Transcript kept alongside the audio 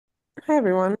Hi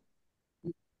everyone.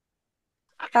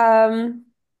 Um,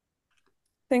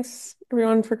 Thanks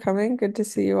everyone for coming. Good to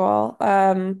see you all.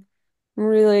 I'm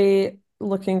really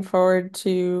looking forward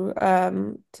to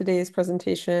today's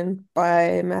presentation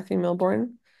by Matthew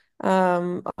Milbourne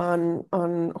on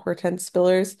Hortense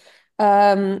Spillers.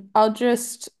 I'll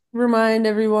just remind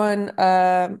everyone,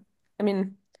 I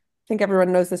think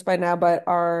everyone knows this by now, but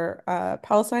our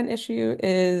Palestine issue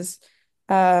is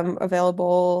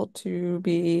available to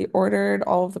be ordered.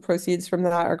 All of the proceeds from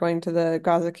that are going to the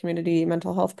Gaza Community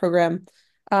Mental Health Program.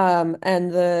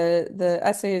 And the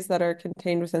essays that are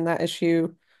contained within that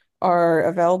issue are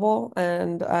available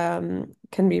and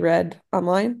can be read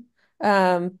online.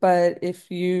 But if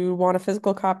you want a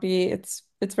physical copy, it's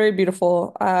very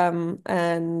beautiful,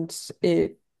 and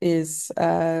it is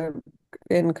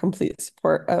in complete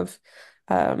support of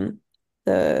um,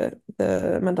 the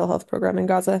mental health program in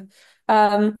Gaza.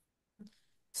 Um,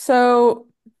 so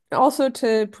also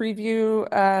to preview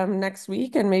next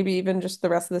week and maybe even just the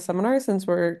rest of the seminar since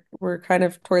we're kind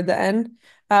of toward the end.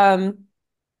 Um,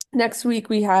 Next week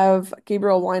we have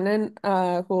Gabriel Winan,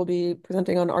 who will be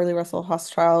presenting on Arlie Russell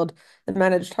Hochschild, The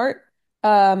Managed Heart.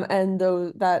 And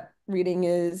though that reading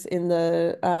is in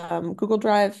the Google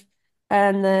Drive.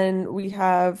 And then we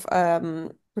have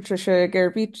Patricia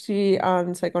Garavici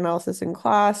on Psychoanalysis in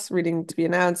Class, reading to be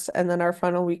announced. And then our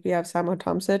final week we have Samo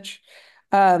Tomsic.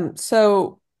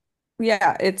 So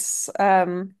yeah, it's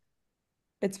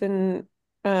been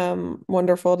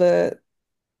wonderful to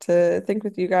think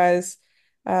with you guys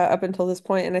up until this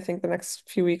point, and I think the next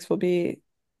few weeks will be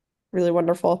really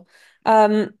wonderful.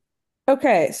 Um,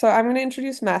 okay, so I'm going to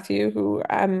introduce Matthew, who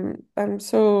I'm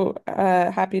so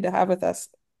happy to have with us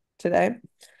today.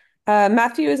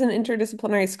 Matthew is an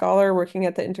interdisciplinary scholar working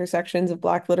at the intersections of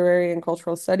Black literary and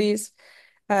cultural studies.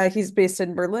 He's based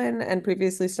in Berlin and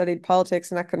previously studied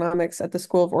politics and economics at the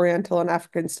School of Oriental and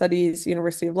African Studies,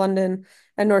 University of London,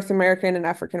 and North American and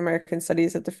African American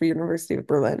Studies at the Free University of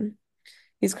Berlin.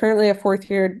 He's currently a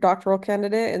fourth-year doctoral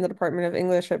candidate in the Department of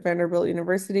English at Vanderbilt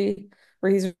University,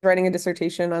 where he's writing a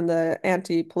dissertation on the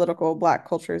anti-political Black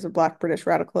cultures of Black British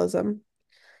radicalism.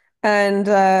 And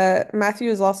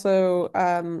Matthew is also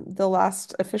the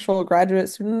last official graduate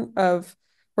student of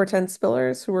Hortense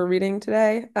Spillers, who we're reading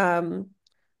today,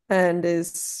 and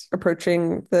is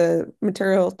approaching the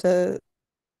material to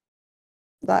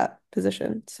that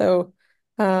position. So,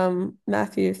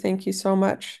 Matthew, thank you so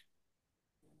much.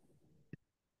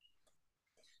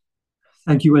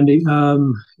 Thank you, Wendy.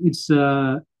 It's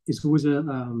always a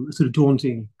sort of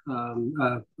daunting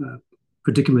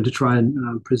predicament to try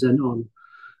and present on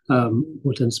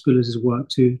Hortense Spillers' work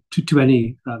to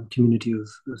any community of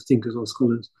thinkers or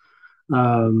scholars.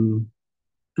 Um,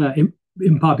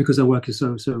 in part because her work is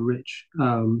so rich.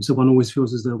 So one always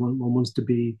feels as though one wants to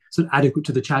be sort of adequate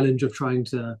to the challenge of trying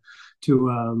to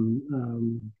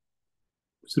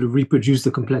sort of reproduce the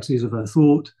complexities of her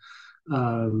thought,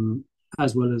 um,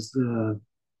 as well as the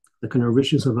kind of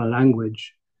richness of her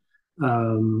language.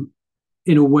 Um,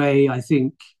 in a way, I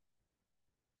think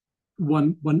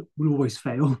one will always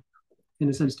fail, in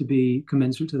a sense, to be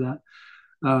commensurate to that.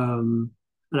 And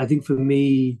I think for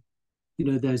me,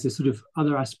 there's this sort of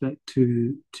other aspect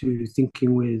to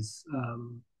thinking with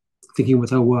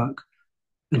her work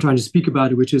and trying to speak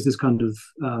about it, which is this kind of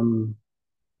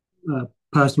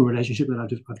personal relationship that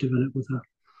I've developed with her.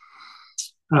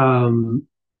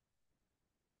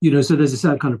 So there's a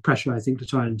certain kind of pressure, I think, to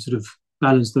try and sort of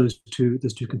balance those two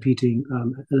competing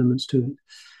elements to it.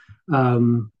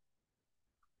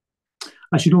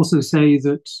 I should also say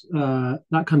that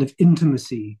that kind of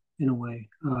intimacy, in a way,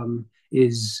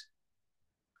 is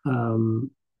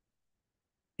um,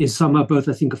 is somehow both,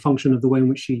 I think, a function of the way in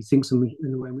which she thinks and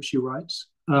the way in which she writes,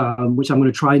 which I'm going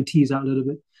to try and tease out a little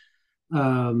bit.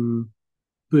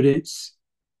 But it's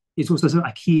also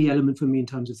a key element for me in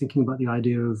terms of thinking about the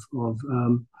idea of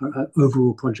her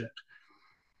overall project.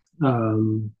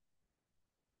 Um,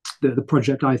 the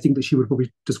project I think that she would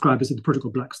probably describe as the project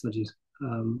of Black studies,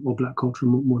 or Black culture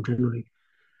more generally.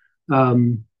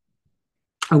 Um,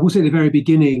 I will say at the very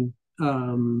beginning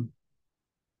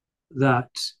that,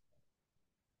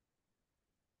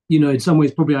 in some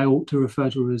ways, probably I ought to refer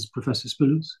to her as Professor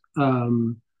Spillers.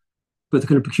 But the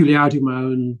kind of peculiarity of my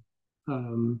own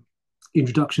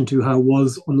introduction to her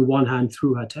was, on the one hand,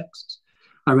 through her texts.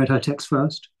 I read her text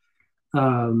first.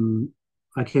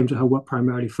 I came to her work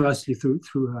primarily, firstly, through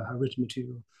her written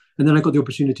material. And then I got the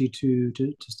opportunity to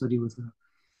study with her.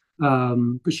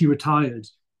 But she retired.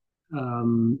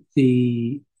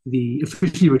 The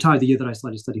officially retired the year that I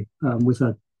started studying with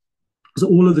her. So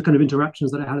all of the kind of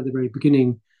interactions that I had at the very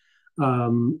beginning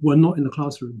were not in the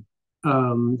classroom.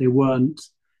 They weren't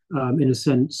in a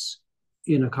sense,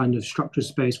 in a kind of structured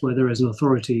space where there is an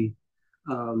authority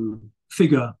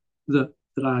figure that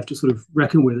I have to sort of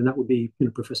reckon with, and that would be,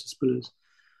 Professor Spillers.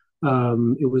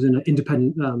 It was in an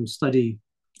independent study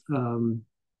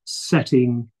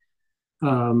setting,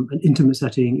 an intimate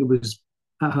setting. It was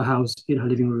at her house in her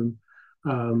living room,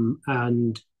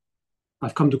 and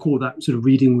I've come to call that sort of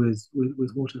reading with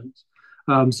Hortense.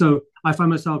 So I find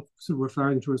myself sort of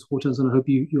referring to her as Hortense, and I hope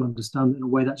you understand in a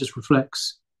way that just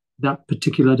reflects that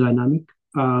particular dynamic.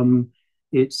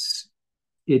 It's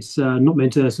not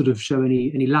meant to sort of show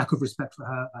any lack of respect for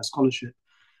her scholarship,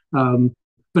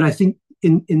 but I think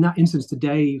in that instance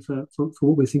today, for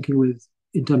what we're thinking with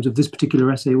in terms of this particular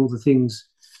essay, all the things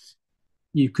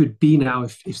you could be now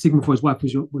if Sigmund Freud's wife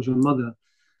was your mother,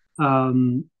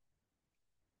 um,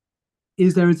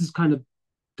 is there this kind of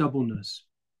doubleness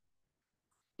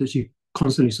that she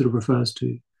constantly sort of refers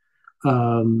to.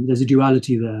 There's a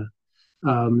duality there.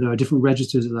 There are different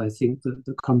registers that I think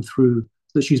that come through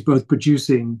that she's both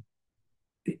producing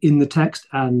in the text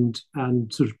and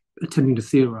sort of attempting to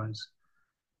theorize.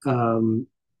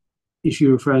 If she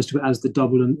refers to it as the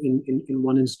double in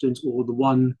one instance or the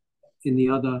one in the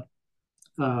other,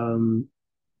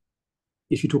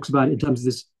 if she talks about it in terms of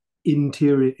this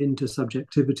interior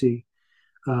intersubjectivity,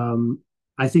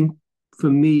 I think for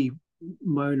me,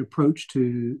 my own approach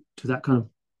to that kind of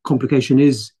complication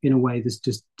is, in a way, this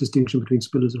distinction between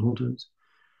Spillers and Hortense,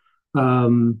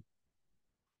 and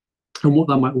what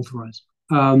that might authorize.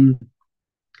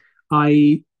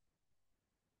 I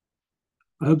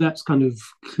I hope that's kind of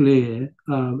clear.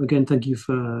 Again, thank you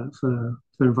for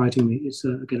inviting me. It's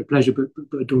again a pleasure, but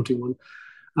a daunting one.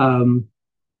 Um,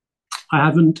 I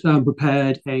haven't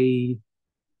prepared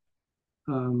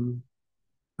um,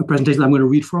 a presentation that I'm going to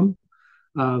read from.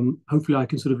 Hopefully, I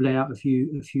can sort of lay out a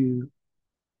few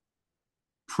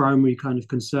primary kind of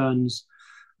concerns,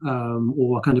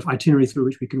 or a kind of itinerary through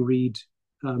which we can read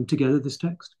together this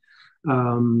text.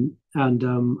 And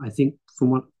I think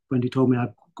from what Wendy told me,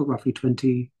 I've got roughly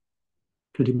 20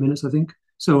 minutes, I think.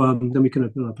 So then we can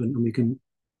open up and we can.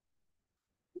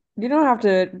 You don't have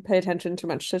to pay attention too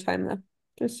much to time though.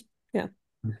 Just yeah.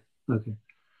 Okay.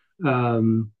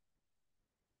 Um,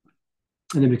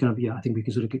 and then we kind of, yeah, I think we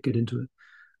can sort of get into it.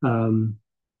 Um,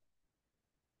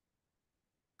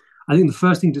 I think the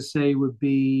first thing to say would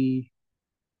be,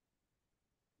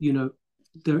 you know,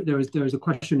 there is a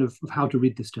question of how to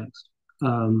read this text.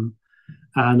 Um,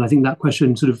 and I think that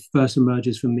question sort of first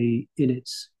emerges for me in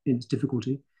its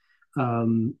difficulty.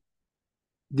 Um,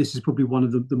 this is probably one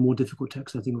of the more difficult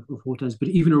texts I think of Hortense, but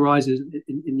it even arises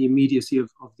in the immediacy of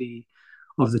the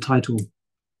title.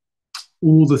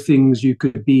 All the things you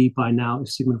could be by now if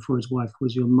Sigmund Freud's wife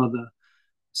was your mother,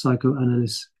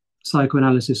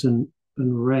 psychoanalysis and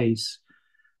race.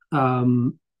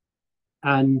 Um,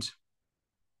 and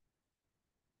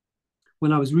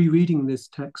when I was rereading this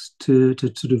text to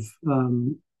sort of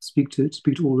speak to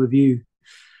all of you,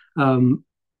 um,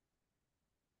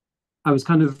 I was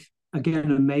kind of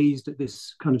again amazed at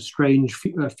this kind of strange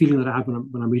feeling that I have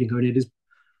when I'm reading her, and it is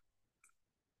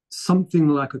something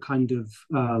like a kind of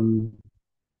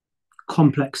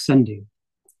complex sending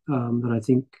that I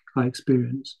think I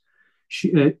experience.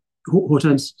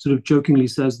 Hortense sort of jokingly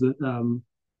says that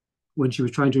when she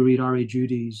was trying to read R.A.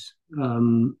 Judy's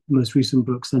most recent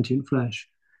book, Sentient Flesh,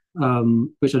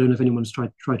 which I don't know if anyone's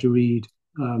tried to read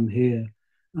here.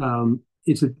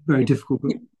 It's a very He, difficult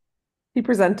book. he he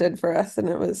presented for us and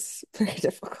it was very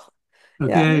difficult.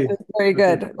 Yeah, it Okay, was very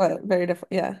okay. good, but very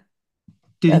different. Yeah,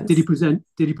 Did he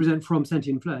dense. present from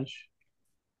Sentient Flesh?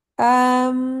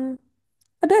 Um,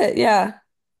 a bit, yeah.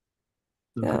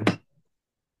 Yeah. Okay.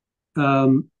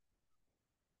 Um,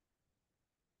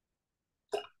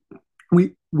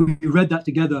 we read that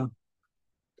together,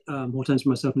 Hortense,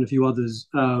 myself, and a few others,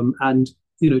 and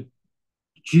you know,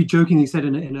 she jokingly said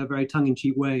in a very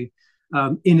tongue-in-cheek way,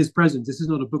 in his presence, this is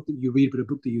not a book that you read, but a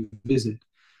book that you visit.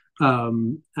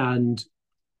 And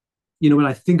when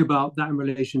I think about that in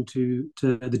relation to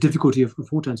the difficulty of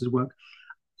Hortense's work,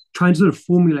 trying to sort of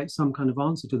formulate some kind of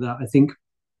answer to that, I think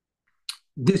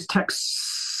this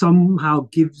text somehow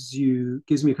gives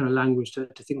me a kind of language to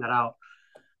think that out.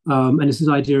 And it's this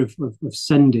idea of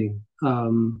sending.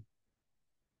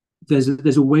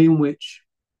 There's a way in which,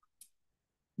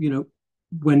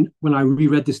 when I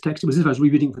reread this text, it was as if I was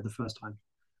rereading for the first time.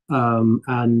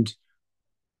 And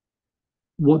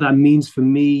what that means for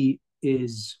me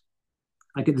is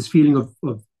I get this feeling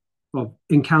of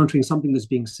encountering something that's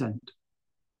being sent.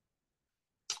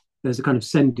 There's a kind of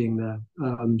sending there.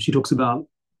 She talks about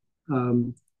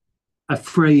a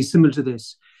phrase similar to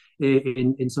this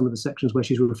in some of the sections where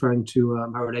she's referring to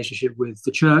her relationship with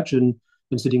the church and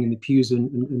and sitting in the pews and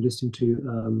listening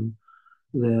to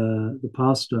the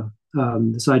pastor.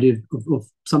 This idea of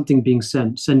something being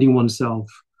sending oneself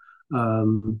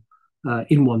um,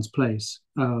 in one's place.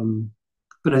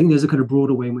 But I think there's a kind of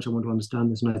broader way in which I want to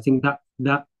understand this, and I think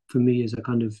that for me is a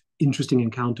kind of interesting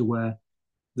encounter where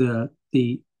the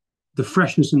the the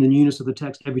freshness and the newness of the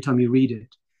text every time you read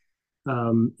it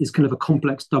is kind of a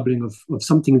complex doubling of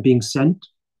something being sent,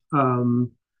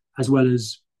 um, as well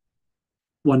as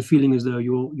one feeling as though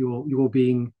you're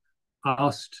being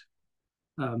asked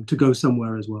to go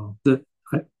somewhere as well. That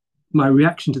my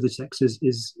reaction to the text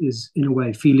is in a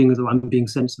way feeling as though I'm being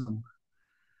sent somewhere,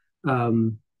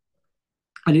 um,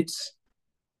 and it's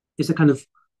a kind of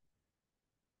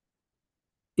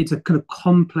it's a kind of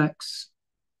complex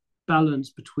balance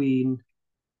between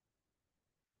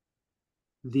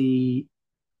the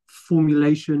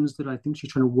formulations that I think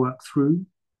she's trying to work through.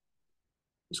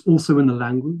 It's also in the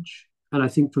language, and I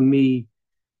think for me,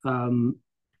 um,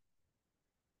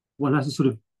 one has to sort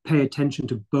of pay attention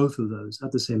to both of those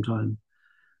at the same time.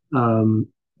 Um,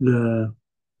 the,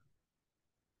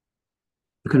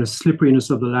 the kind of slipperiness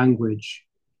of the language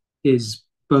is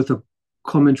both a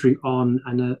commentary on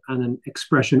and an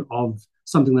expression of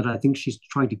something that I think she's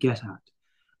trying to get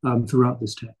at throughout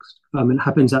this text. It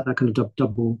happens at that kind of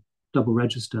double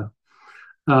register.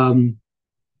 Um,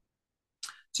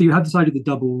 so you have this idea of the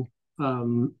double.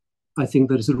 I think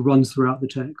that it sort of runs throughout the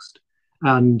text,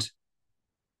 and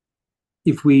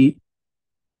if we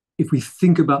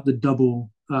think about the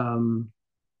double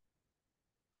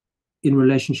in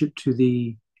relationship to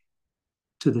the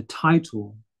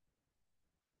title,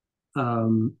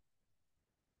 um,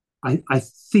 I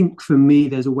think for me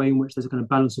there's a way in which there's a kind of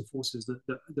balance of forces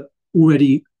that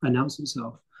already announce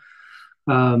itself.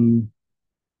 Um,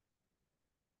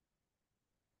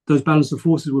 those balance of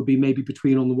forces would be maybe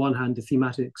between, on the one hand, the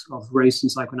thematics of race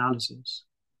and psychoanalysis,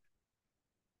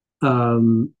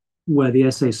 where the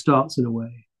essay starts in a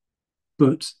way,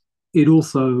 but it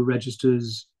also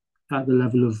registers at the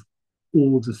level of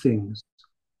all the things.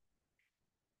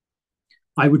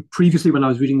 I would previously, when I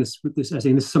was reading this essay,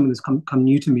 and this is something that's come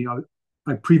new to me,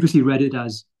 I previously read it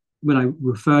as, when I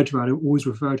referred to it, I always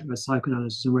referred to it as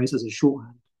psychoanalysis and race as a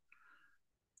shorthand.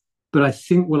 But I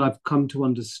think what I've come to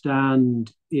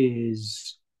understand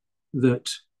is that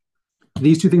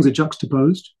these two things are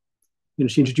juxtaposed.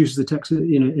 She introduces the text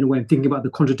in a way of thinking about the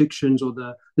contradictions or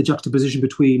the juxtaposition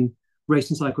between race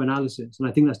and psychoanalysis, and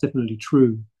I think that's definitely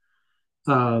true.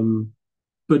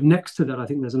 But next to that, I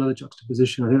think there's another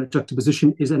juxtaposition. I think that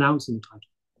juxtaposition is announced in the title,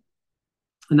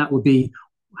 and that would be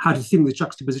how to think the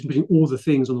juxtaposition between all the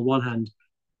things on the one hand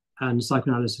and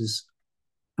psychoanalysis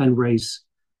and race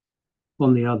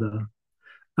on the other.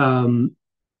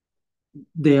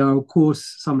 They are, of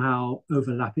course, somehow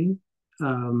overlapping.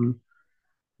 Um,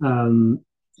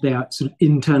 they are sort of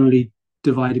internally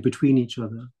divided between each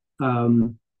other.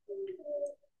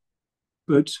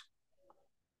 But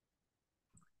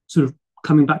sort of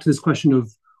coming back to this question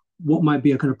of what might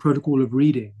be a kind of protocol of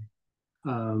reading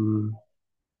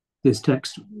this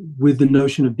text with the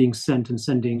notion of being sent and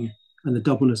sending and the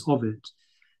doubleness of it,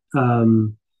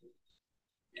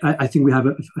 I think we have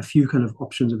a few kind of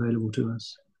options available to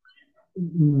us.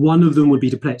 One of them would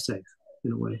be to play it safe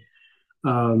in a way.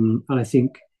 And I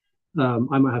think I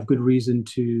might have good reason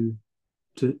to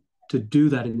do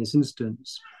that in this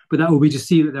instance. But that will be to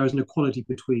see that there is an equality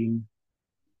between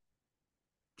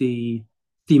the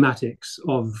thematics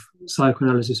of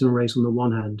psychoanalysis and race on the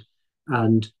one hand,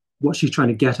 and what she's trying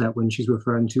to get at when she's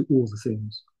referring to all the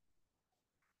things.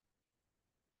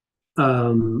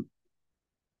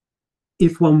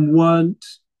 If one weren't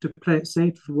to play it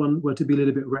safe, if one were to be a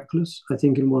little bit reckless, I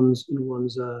think in one's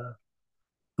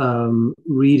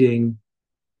reading,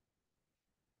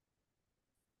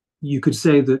 you could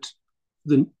say that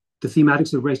the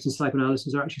thematics of race and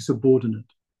psychoanalysis are actually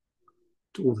subordinate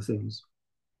to all the things,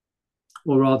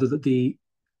 or rather that the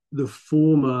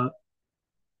former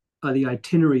are the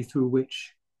itinerary through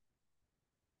which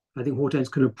I think Hortense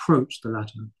can approach the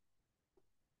latter.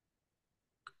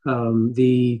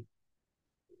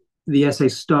 The essay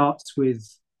starts with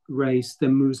race,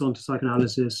 then moves on to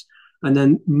psychoanalysis, and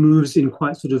then moves in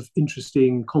quite sort of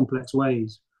interesting, complex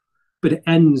ways. But it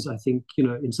ends, I think,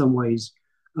 in some ways,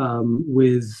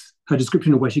 with her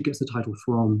description of where she gets the title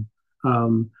from.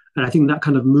 And I think that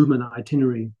kind of movement, that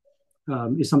itinerary,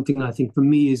 is something that I think for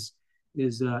me is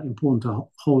important to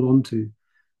hold on to.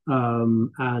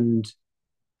 And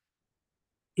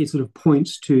it sort of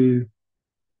points to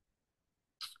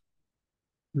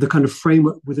the kind of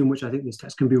framework within which I think this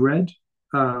text can be read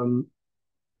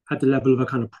at the level of a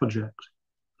kind of project.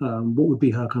 What would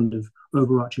be her kind of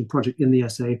overarching project in the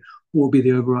essay? What would be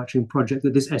the overarching project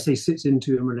that this essay sits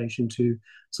into in relation to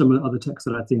some of the other texts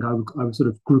that I think I would sort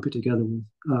of group it together with.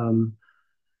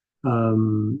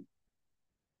 Um,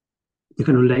 the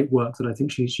kind of late work that I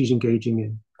think she's engaging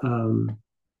in.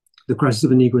 The Crisis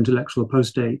of a Negro Intellectual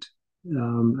Post-Date,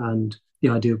 and The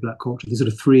Idea of Black Culture. These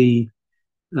sort of three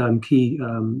key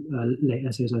late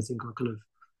essays I think are kind of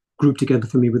grouped together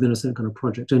for me within a certain kind of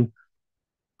project. And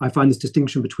I find this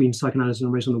distinction between psychoanalysis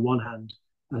and race on the one hand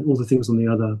and all the things on the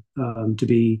other to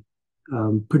be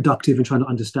productive in trying to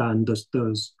understand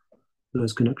those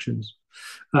connections.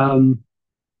 Um,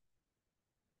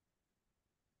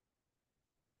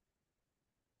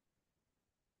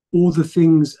 all the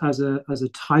things as a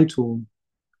title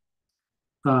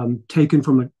taken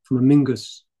from a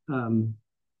Mingus,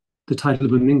 the title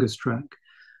of a Mingus track,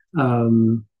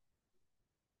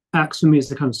 acts for me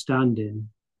as a kind of stand-in,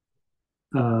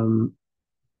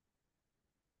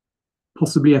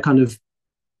 possibly a kind of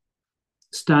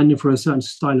stand-in for a certain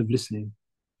style of listening,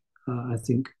 I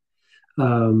think,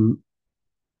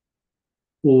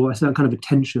 or a certain kind of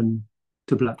attention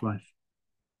to Black life.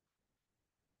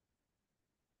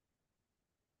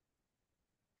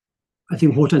 I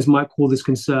think Hortense might call this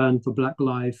concern for Black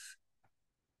life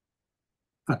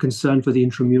a concern for the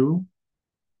intramural.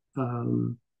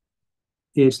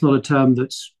 It's not a term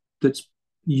that's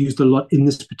used a lot in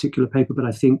this particular paper, but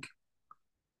I think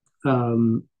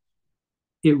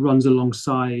it runs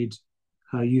alongside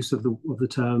her use of the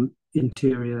term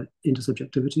interior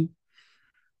intersubjectivity,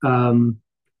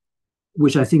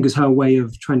 which I think is her way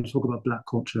of trying to talk about Black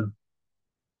culture,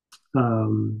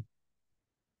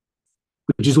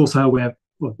 which is also her way of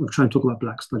trying to talk about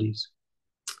Black studies.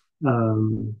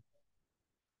 And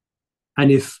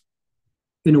if,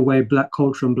 in a way, Black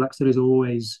culture and Black studies are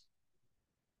always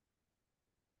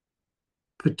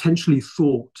potentially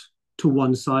thought to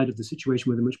one side of the situation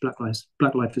within which Black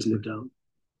life is lived out.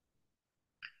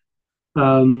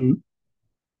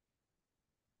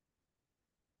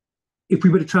 If we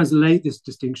were to translate this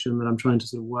distinction that I'm trying to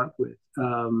sort of work with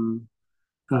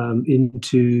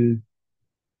into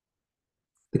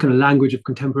the kind of language of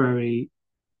contemporary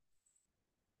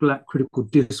Black critical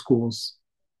discourse,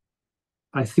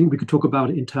 I think we could talk about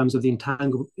it in terms of the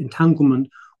entanglement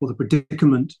or the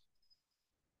predicament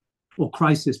or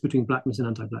crisis between Blackness and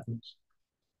anti-Blackness.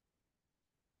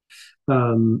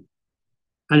 And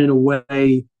in a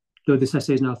way, though this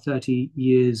essay is now 30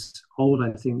 years old,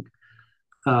 I think,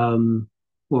 or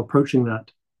approaching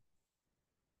that,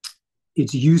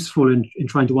 it's useful in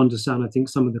trying to understand, I think,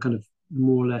 some of the kind of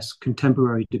more or less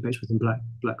contemporary debates within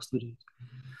Black studies.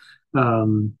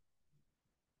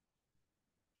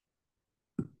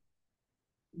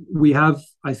 We have,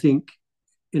 I think,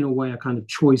 in a way, a kind of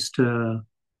choice to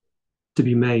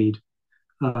be made,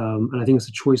 and I think it's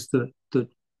a choice that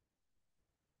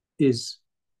is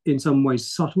in some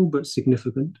ways subtle but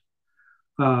significant.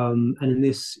 And in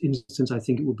this instance, I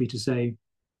think it would be to say,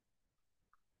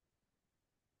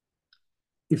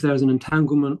 if there is an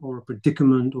entanglement or a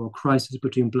predicament or a crisis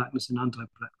between Blackness and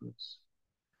anti-Blackness,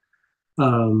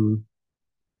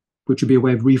 which would be a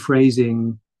way of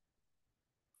rephrasing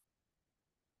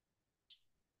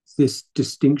this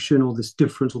distinction or this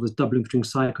difference or this doubling between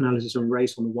psychoanalysis and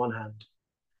race on the one hand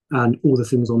and all the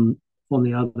things on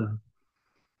the other.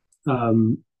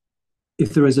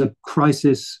 If there is a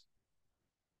crisis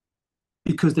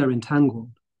because they're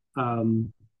entangled,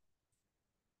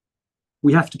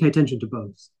 we have to pay attention to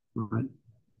both, right?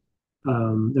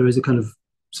 There is a kind of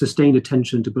sustained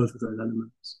attention to both of those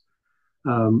elements.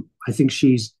 I think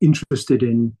she's interested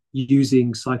in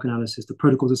using psychoanalysis, the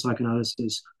protocols of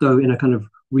psychoanalysis, though in a kind of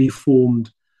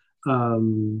reformed,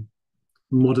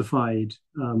 modified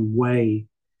way,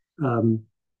 and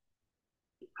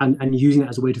using it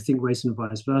as a way to think race and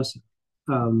vice versa.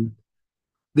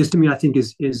 This, to me, I think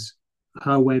is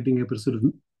her way of being able to sort of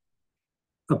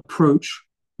approach,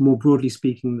 more broadly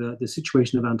speaking, the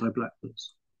situation of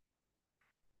anti-Blackness.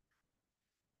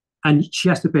 And she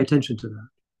has to pay attention to that.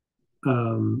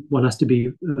 One has to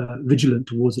be vigilant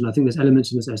towards it. And I think there's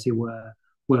elements in this essay where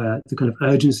the kind of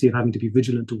urgency of having to be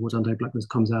vigilant towards anti-Blackness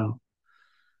comes out.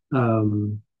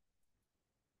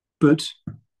 But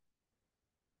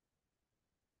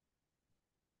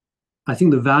I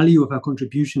think the value of her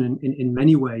contribution in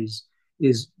many ways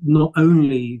is not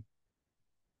only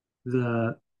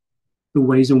the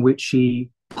ways in which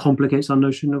she complicates our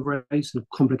notion of race and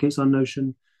complicates our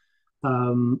notion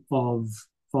of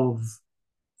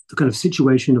the kind of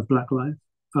situation of Black life,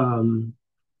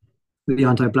 the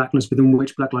anti-Blackness within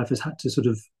which Black life has had to sort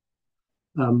of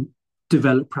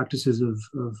develop practices of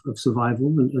survival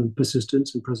and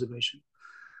persistence and preservation.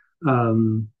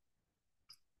 um,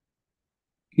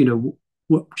 you know,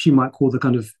 what she might call the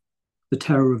kind of the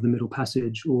terror of the Middle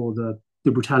Passage or the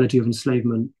brutality of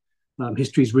enslavement,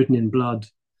 histories written in blood,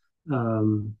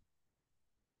 um,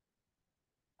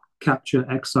 capture,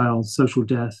 exile, social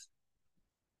death,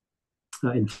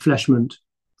 enfleshment,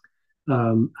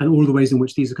 and all the ways in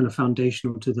which these are kind of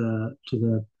foundational to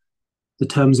the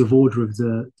terms of order of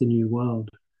the new world.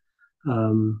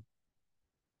 Um,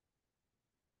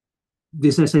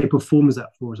 this essay performs that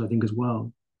for us, I think, as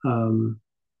well. Um,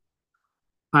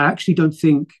 I actually don't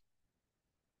think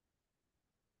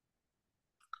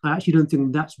I actually don't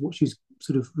think that's what she's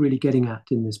sort of really getting at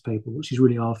in this paper. What she's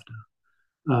really after,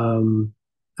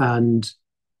 and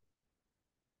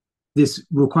this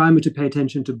requirement to pay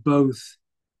attention to both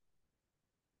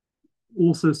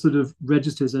also sort of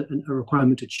registers a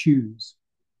requirement to choose.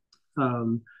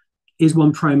 Um, is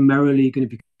one primarily going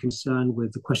to be concerned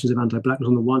with the questions of anti-blackness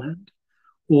on the one hand,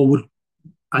 or would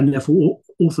and therefore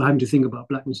also having to think about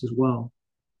blackness as well,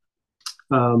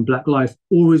 black life,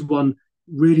 or is one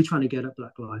really trying to get at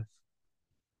black life,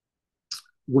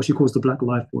 what she calls the black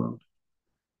life world,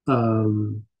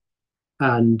 um,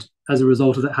 and as a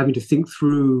result of that, having to think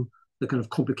through the kind of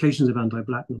complications of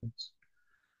anti-blackness.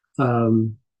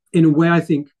 In a way, I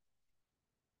think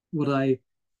what I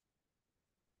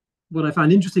what I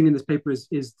found interesting in this paper is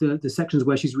the sections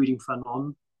where she's reading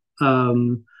Fanon.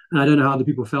 And I don't know how other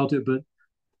people felt it, but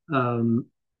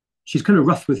she's kind of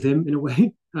rough with him in a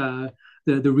way.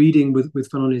 The reading with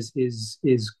Fanon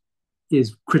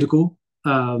is critical.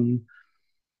 There's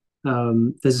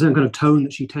a certain kind of tone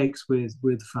that she takes with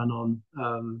Fanon,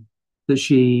 that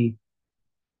she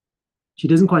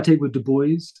doesn't quite take with Du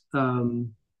Bois.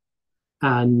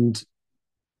 And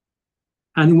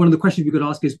and one of the questions we could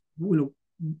ask is,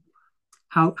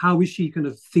 how is she kind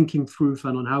of thinking through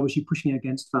Fanon? How is she pushing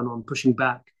against Fanon, pushing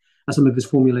back at some of his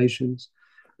formulations?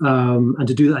 And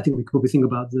to do that, I think we could probably think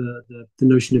about the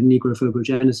notion of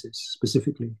negrophobogenesis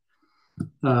specifically,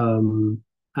 and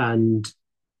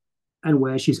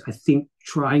where she's, I think,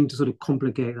 trying to sort of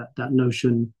complicate that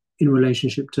notion in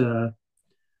relationship to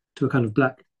a kind of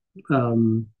black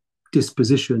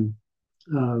disposition,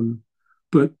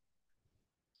 but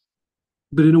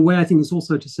in a way, I think it's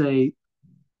also to say,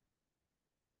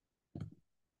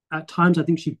 at times, I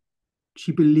think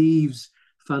she believes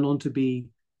Fanon to be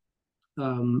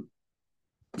falling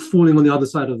on the other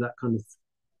side of that kind of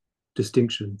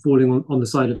distinction, falling on the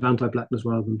side of anti-blackness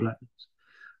rather than blackness.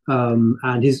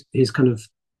 And his kind of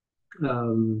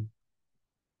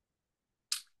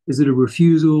is it a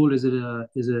refusal? Is it a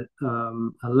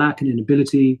lack, an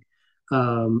inability,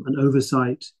 an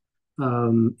oversight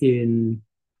in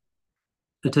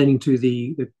attaining to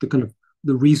the kind of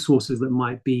the resources that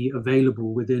might be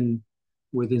available within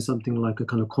something like a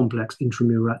kind of complex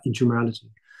intramorality,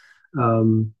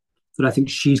 that I think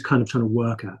she's kind of trying to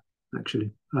work at,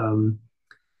 actually.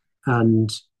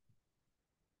 And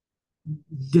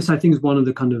this, I think, is one of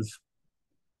the kind of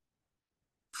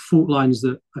fault lines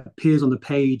that appears on the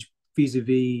page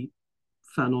vis-a-vis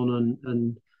Fanon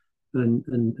and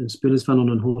Spiller's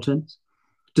Fanon and Hortense,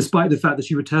 despite the fact that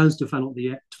she returns to Fanon at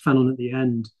the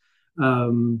end,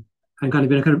 and kind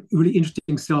of in a kind of really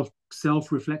interesting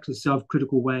self-reflexive,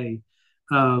 self-critical way,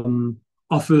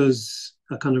 offers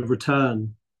a kind of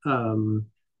return.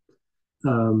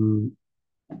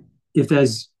 If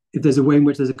there's a way in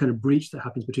which there's a kind of breach that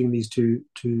happens between these two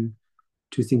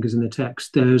thinkers in the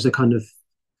text, there's a kind of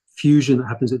fusion that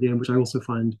happens at the end, which I also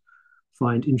find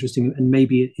interesting, and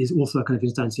maybe it is also a kind of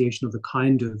instantiation of the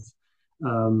kind of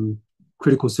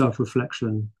critical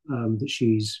self-reflection that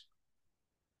she's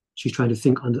trying to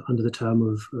think under the term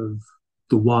of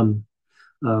the one,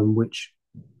 which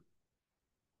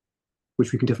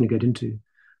we can definitely get into.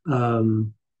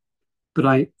 But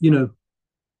I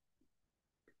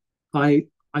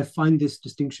find this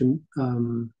distinction.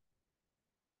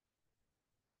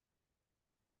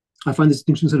 I find this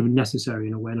distinction sort of necessary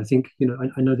in a way, and I think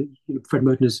I know that Fred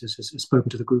Moten has spoken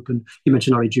to the group, and you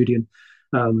mentioned Ari Judian,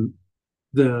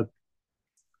 the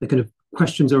kind of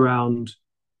questions around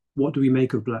what do we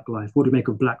make of black life, what do we make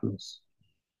of blackness,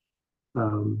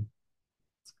 how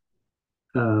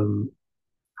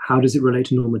does it relate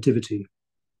to normativity?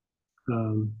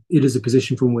 It is a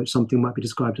position from which something might be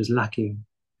described as lacking.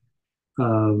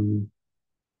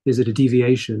 Is it a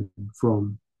deviation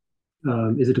from?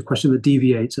 Is it a question that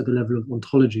deviates at the level of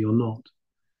ontology or not?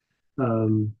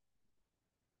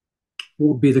 What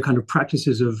would be the kind of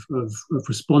practices of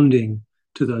responding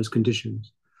to those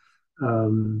conditions?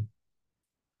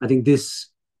 I think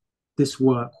this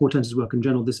work, Hortense's work in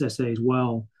general, this essay as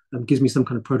well, gives me some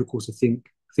kind of protocols to think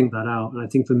that out. And I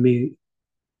think for me,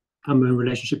 and my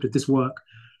relationship to this work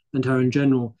and her in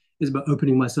general is about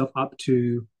opening myself up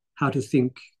to how to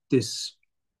think this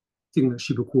thing that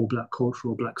she would call Black culture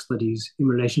or Black studies in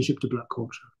relationship to Black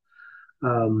culture.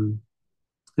 Um,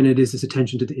 and it is this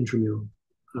attention to the intramural.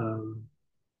 Um,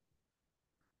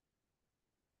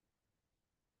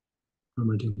 how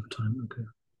am I doing for time? Okay.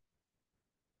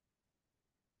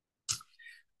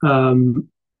 Um,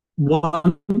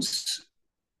 once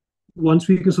once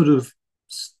we can sort of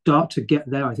start to get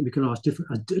there, I think we can ask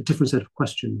a different set of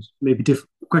questions, maybe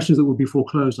questions that would be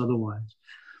foreclosed otherwise.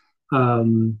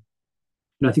 Um,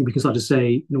 and I think we can start to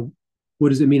say, what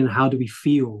does it mean and how do we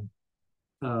feel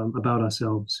about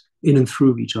ourselves in and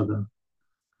through each other,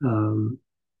 um,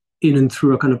 in and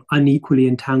through a kind of unequally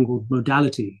entangled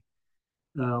modality,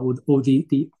 or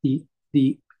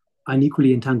the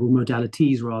unequally entangled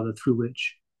modalities rather through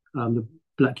which the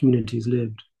Black communities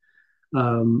lived.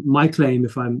 My claim,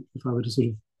 if I were to sort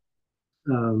of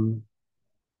um,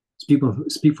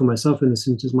 speak for myself in this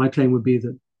instance, my claim would be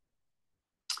that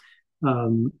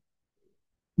um,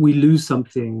 we lose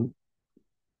something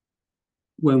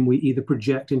when we either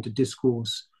project into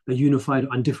discourse a unified,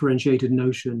 undifferentiated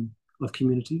notion of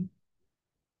community.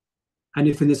 And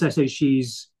if in this essay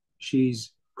she's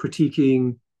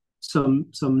critiquing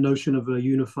some notion of a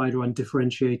unified or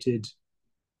undifferentiated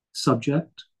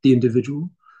subject, the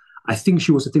individual, I think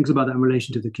she also thinks about that in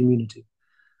relation to the community.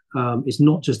 It's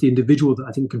not just the individual that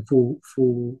I think can fall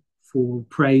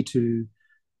prey to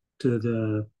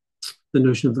the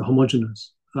notion of the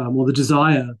homogenous, or the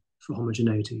desire for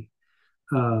homogeneity,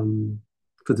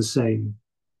 for the same,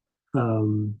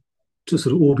 um, to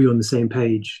sort of all be on the same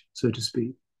page, so to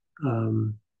speak.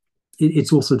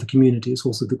 It's also the community, it's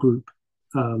also the group.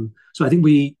 So I think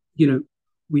we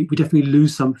definitely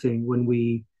lose something when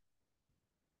we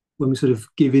sort of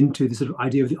give into the sort of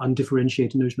idea of the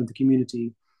undifferentiated notion of the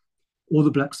community or the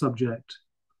Black subject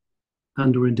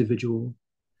and or individual.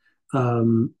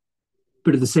 Um,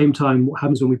 but at the same time, what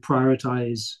happens when we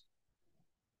prioritize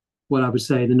what I would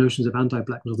say the notions of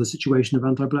anti-Blackness or the situation of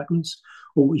anti-Blackness,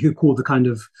 or what you could call the kind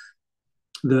of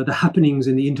the happenings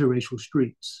in the interracial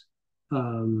streets?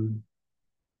 Um,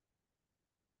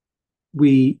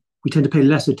 we tend to pay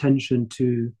less attention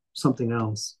to something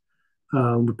else.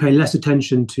 We pay less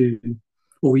attention to,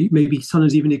 or we maybe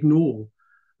sometimes even ignore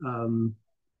um,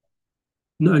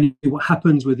 not only what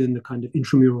happens within the kind of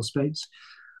intramural space,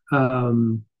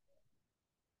 um,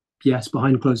 yes,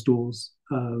 behind closed doors,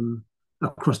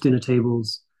 across dinner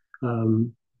tables,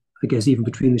 I guess even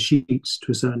between the sheets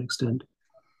to a certain extent.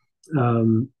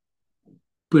 Um,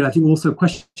 but I think also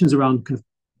questions around kind of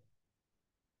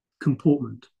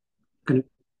comportment, kind of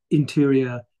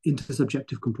interior,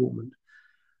 intersubjective comportment.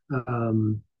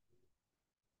 Um,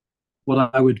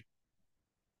 what I would,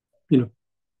 you know,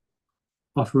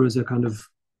 offer as a kind of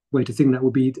way to think that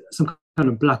would be some kind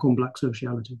of black on black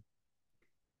sociality.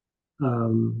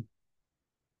 Um,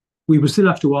 we would still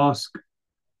have to ask,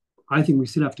 I think we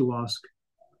still have to ask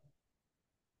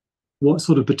what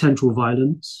sort of potential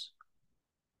violence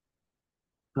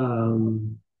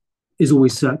um, is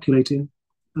always circulating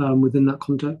within that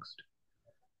context.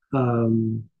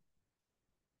 Um,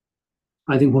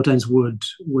 I think Hortense would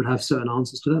have certain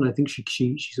answers to that, and I think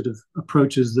she sort of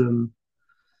approaches them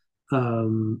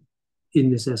um,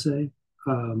 in this essay.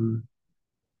 Um,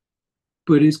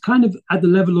 but it's kind of at the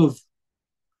level of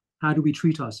how do we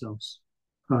treat ourselves,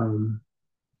 um,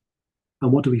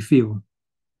 and what do we feel?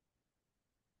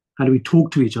 How do we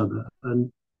talk to each other,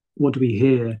 and what do we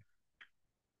hear?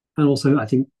 And also, I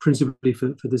think principally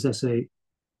for this essay,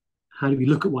 how do we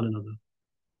look at one another,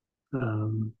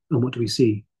 and what do we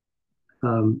see?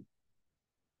 Um,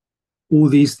 all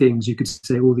these things, you could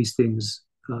say all these things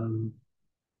and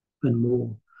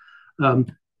more. Um,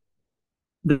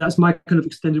 that's my kind of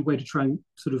extended way to try and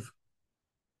sort of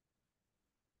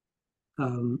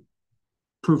um,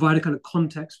 provide a kind of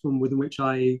context from within which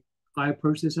I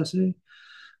approach this essay.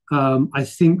 I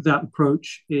think that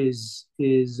approach is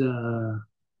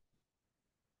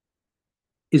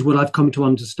what I've come to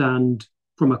understand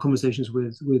from my conversations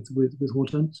with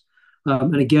Hortense.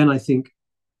 And again, I think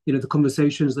the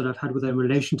conversations that I've had with her in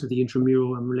relation to the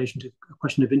intramural and in relation to a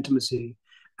question of intimacy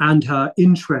and her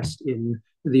interest in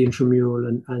the intramural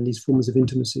and these forms of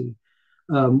intimacy,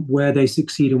 where they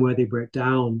succeed and where they break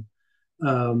down,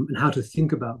 and how to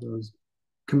think about those.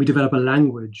 Can we develop a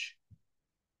language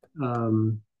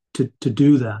to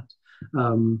do that,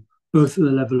 both at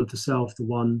the level of the self, the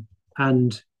one,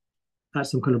 and at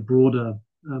some kind of broader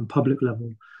public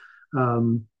level?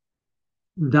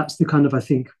 That's the kind of, I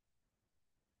think,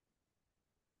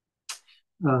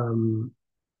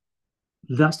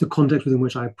 that's the context within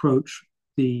which I approach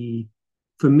the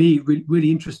for me,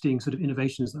 really interesting sort of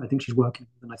innovations that I think she's working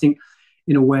with. And I think,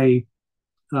 in a way,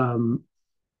 um,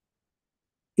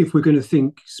 if we're going to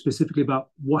think specifically about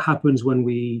what happens when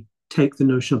we take the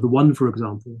notion of the one, for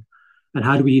example, and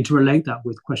how do we interrelate that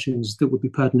with questions that would be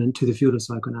pertinent to the field of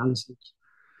psychoanalysis,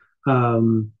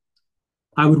 um,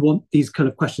 I would want these kind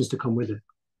of questions to come with it,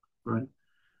 right?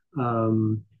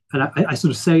 Um, and I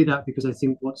sort of say that because I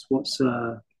think what's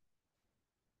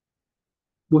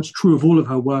true of all of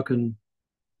her work, and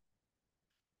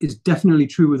is definitely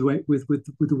true with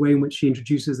the way in which she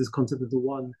introduces this concept of the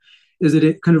one, is that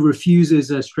it kind of refuses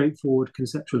a straightforward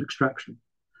conceptual extraction.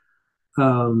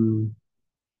 Um,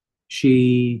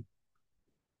 she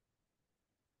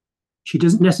she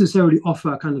doesn't necessarily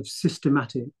offer a kind of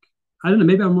systematic. I don't know.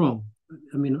 Maybe I'm wrong.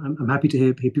 I mean, I'm happy to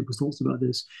hear people's thoughts about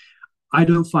this. I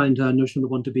don't find her notion of the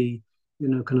one to be,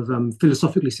 kind of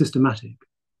philosophically systematic.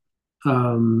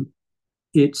 Um,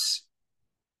 it's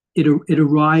it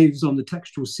arrives on the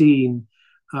textual scene,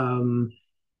 um,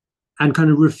 and kind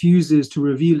of refuses to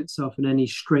reveal itself in any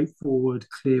straightforward,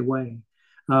 clear way.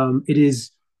 It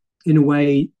is, in a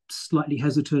way, slightly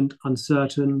hesitant,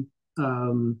 uncertain,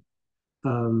 um,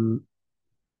 um,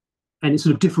 and it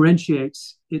sort of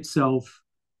differentiates itself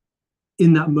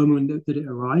in that moment that it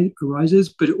arises,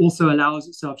 but it also allows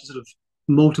itself to sort of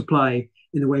multiply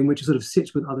in the way in which it sort of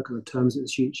sits with other kind of terms that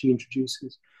she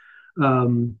introduces.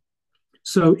 Um,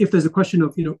 so if there's a question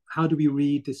of, how do we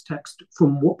read this text,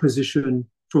 from what position,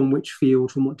 from which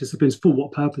field, from what disciplines, for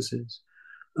what purposes?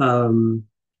 Um,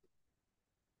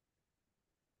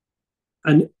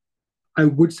 and I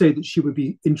would say that she would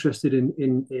be interested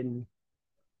in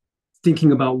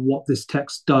thinking about what this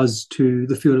text does to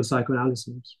the field of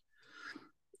psychoanalysis.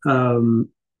 Um,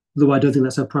 though I don't think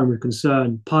that's her primary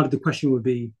concern. Part of the question would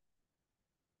be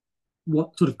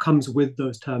what sort of comes with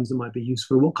those terms that might be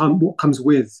useful. What comes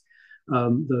with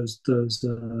those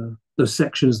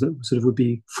sections that sort of would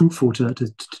be fruitful to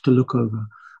look over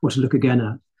or to look again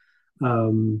at.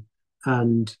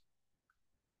 And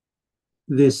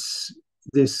this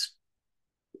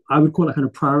I would call it kind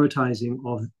of prioritizing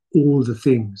of all the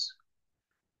things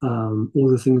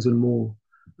and more.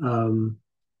 Um,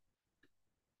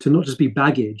 to not just be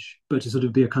baggage, but to sort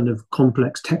of be a kind of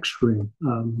complex texturing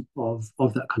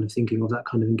of that kind of thinking, of that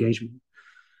kind of engagement.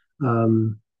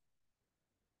 Um,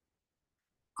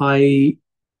 I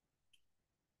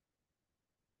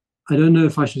I don't know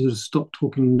if I should sort of stop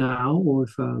talking now or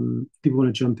if people want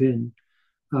to jump in.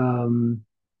 Um,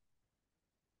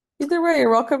 Either way,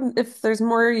 you're welcome. If there's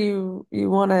more you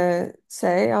want to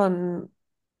say on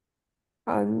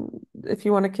if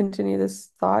you want to continue this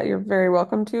thought, you're very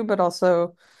welcome to, but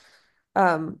also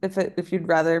if you'd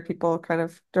rather people kind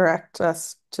of direct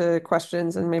us to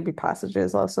questions and maybe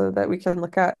passages also that we can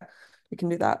look at, we can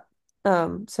do that.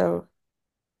 So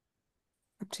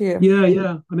up to you. yeah,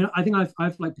 yeah. I mean, I think I've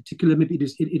like particular maybe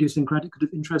idiosyncratic kind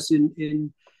of interest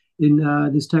in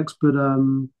this text, but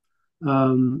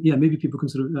yeah, maybe people can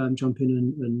sort of jump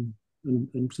in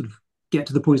and sort of get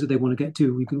to the points that they want to get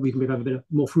to. We can maybe have a bit of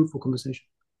more fruitful conversation.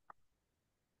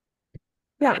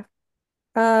 Yeah.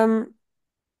 Um,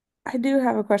 I do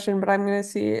have a question, but I'm going to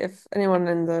see if anyone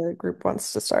in the group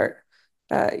wants to start,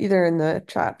 either in the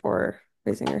chat or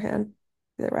raising your hand.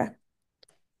 Either way.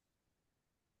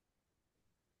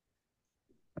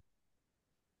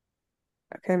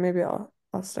 Okay, maybe I'll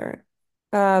start.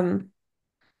 Um,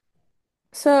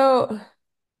 so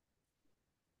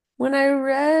when I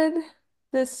read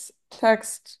this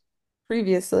text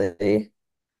previously,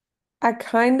 I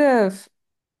kind of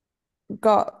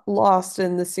got lost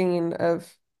in the scene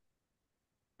of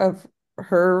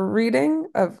her reading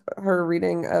of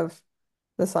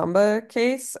the Samba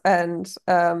case, and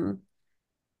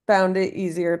found it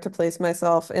easier to place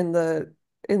myself in the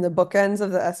bookends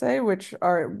of the essay, which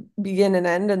are begin and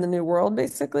end in the New World,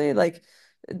 basically. Like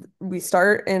we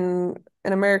start in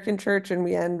an American church and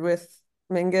we end with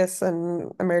Mingus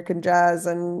and American jazz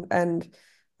um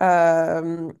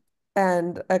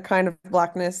and a kind of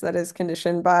blackness that is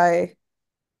conditioned by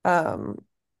um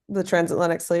the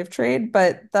transatlantic slave trade,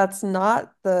 but that's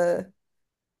not the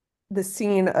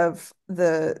scene of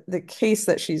the case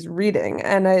that she's reading.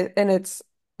 And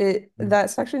that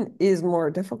section is more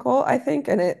difficult, I think,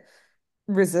 and it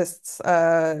resists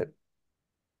a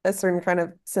certain kind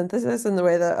of synthesis in the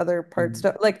way that other parts Mm.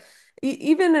 don't. Like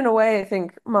even in a way, I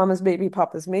think Mama's Baby,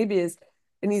 Papa's Maybe is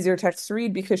an easier text to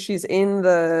read because she's in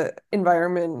the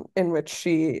environment in which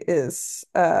she is,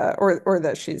 or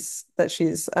that she's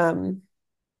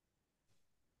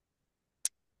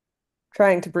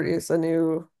trying to produce a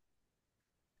new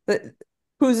that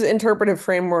whose interpretive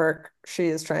framework she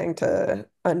is trying to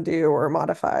undo or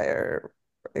modify or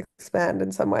expand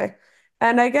in some way.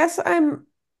 And I guess I'm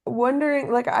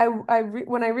wondering, like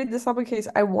when I read the Subway case,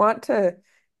 I want to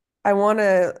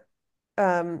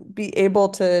be able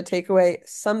to take away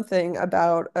something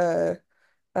about a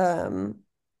um,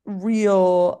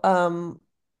 real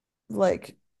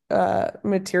like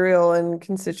material and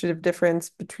constitutive difference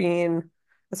between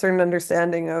a certain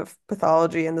understanding of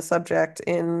pathology and the subject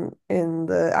in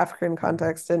the African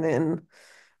context and in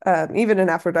even in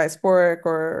Afro-diasporic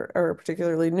or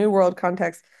particularly New World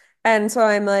context. And so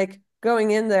I'm like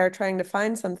going in there trying to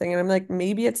find something, and I'm like,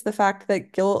 maybe it's the fact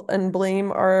that guilt and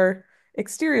blame are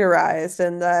exteriorized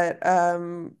and that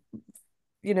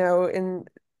in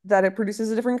that it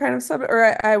produces a different kind of sub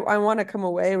or I want to come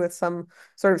away with some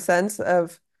sort of sense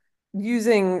of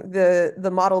using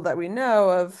the model that we know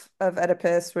of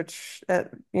Oedipus, which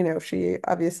she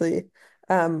obviously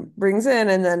brings in,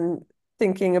 and then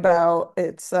thinking about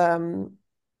its how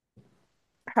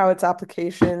its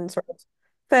application sort of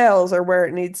fails or where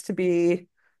it needs to be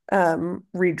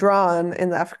redrawn in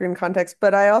the African context.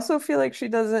 But I also feel like she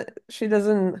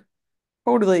doesn't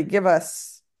totally give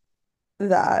us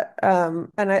that.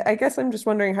 And I guess I'm just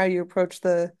wondering how you approach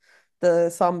the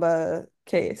Samba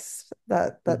case,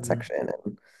 that Mm-hmm. section,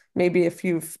 and maybe if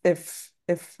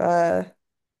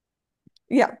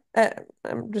yeah,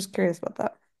 I'm just curious about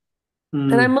that.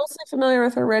 And I'm Mm. mostly familiar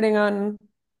with her writing on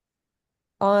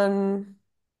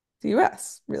the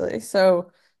US, really.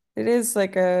 So it is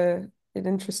like an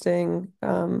interesting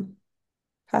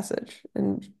passage.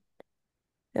 And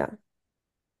yeah.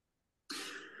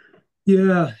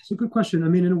 Yeah, it's a good question. I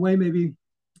mean, in a way, maybe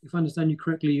if I understand you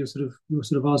correctly, you're sort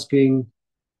of asking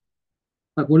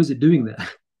like, what is it doing there?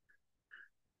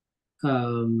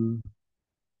 Um,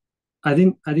 I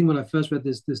think when I first read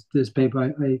this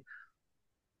paper,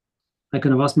 I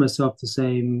kind of asked myself the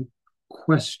same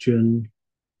question,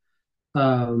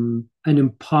 and in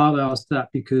part I asked that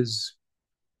because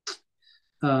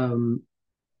um,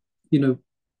 you know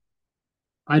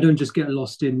I don't just get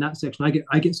lost in that section.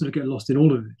 I get sort of get lost in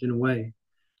all of it in a way.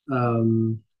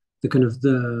 Um, the kind of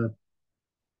the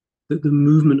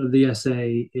movement of the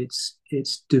essay, its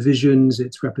divisions,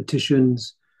 its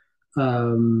repetitions,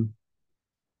 um,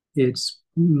 it's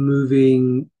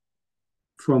moving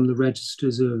from the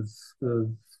registers of,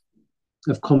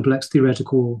 of complex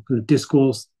theoretical kind of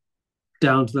discourse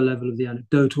down to the level of the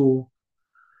anecdotal,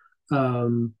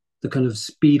 the kind of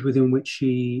speed within which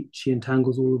she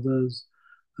entangles all of those.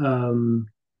 Um,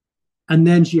 and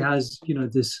then she has,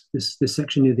 this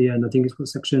section near the end. I think it's what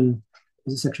section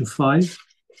is it section 5,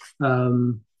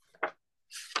 um,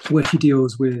 where she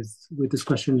deals with this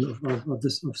question of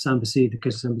this of Sambasi, the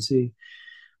case of Sambasi.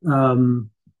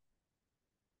 Um,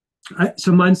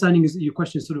 so my understanding is that your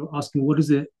question is sort of asking what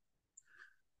is it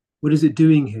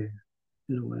doing here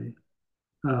in a way,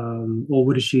 or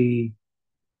what is she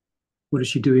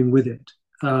doing with it?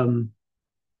 Um,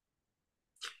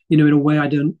 in a way, I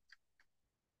don't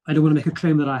want to make a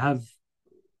claim that I have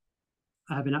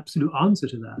an absolute answer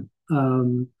to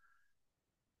that.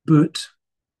 But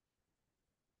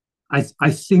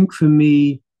I think for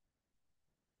me,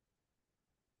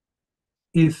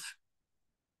 if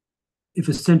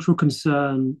a central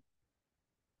concern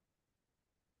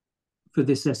for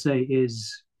this essay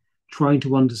is trying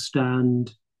to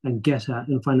understand and get at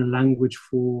and find a language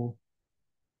for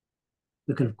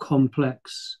the kind of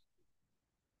complex,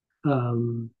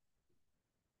 um,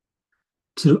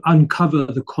 to uncover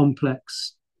the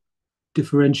complex,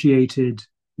 differentiated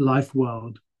life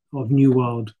world of New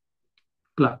World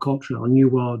Black culture, or New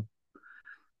World,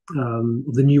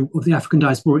 of the African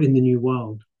diaspora in the New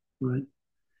World, right?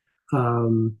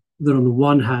 That on the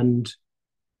one hand,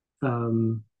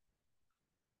 um,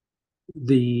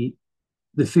 the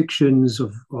fictions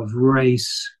of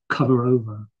race cover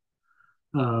over,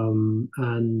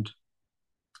 and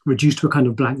reduced to a kind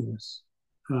of blankness.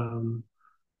 Um,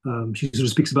 she sort of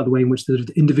speaks about the way in which the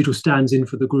individual stands in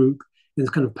for the group in this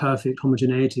kind of perfect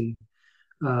homogeneity.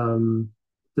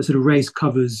 The sort of race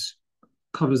covers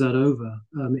that over.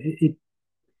 It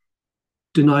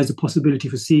denies the possibility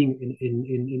for seeing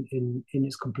in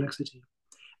its complexity,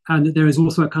 and that there is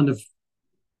also a kind of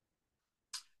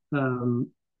um,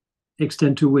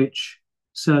 extent to which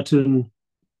certain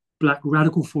black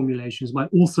radical formulations might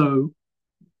also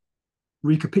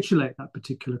recapitulate that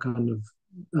particular kind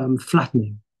of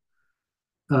flattening.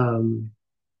 Um,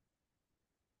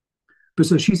 but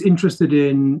so she's interested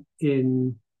in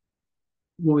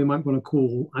what we might want to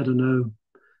call, I don't know,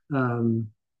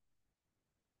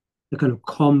 the kind of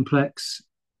complex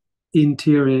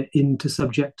interior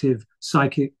intersubjective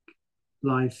psychic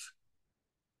life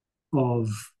of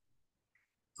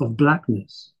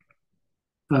blackness,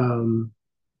 um,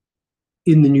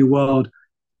 in the New World,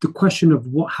 the question of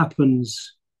what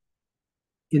happens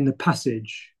in the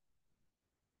passage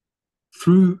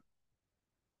through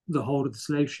the hold of the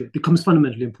slave ship becomes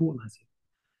fundamentally important, I think.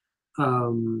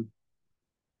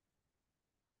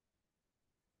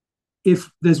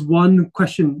 If there's one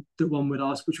question that one would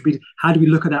ask, which would be, how do we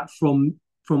look at that from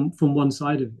one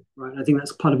side of it, right? I think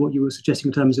that's part of what you were suggesting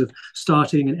in terms of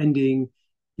starting and ending,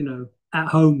 at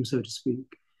home, so to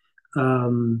speak.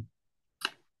 In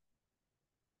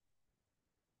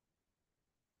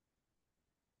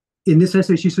this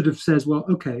essay, she sort of says, well,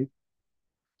 okay,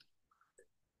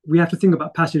 we have to think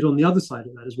about passage on the other side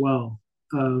of that as well.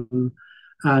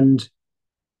 And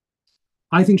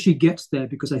I think she gets there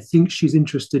because I think she's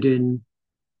interested in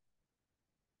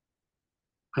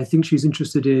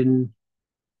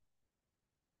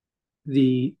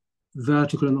the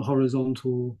vertical and the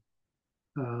horizontal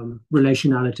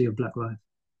relationality of Black life,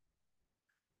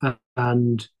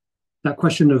 and that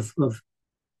question of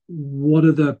what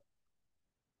are the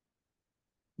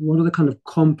kind of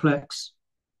complex,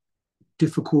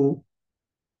 difficult,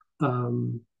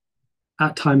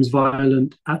 at times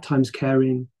violent, at times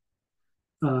caring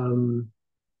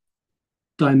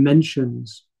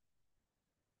dimensions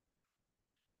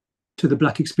to the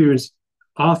Black experience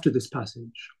after this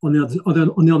passage, on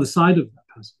the other side of that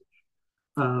passage.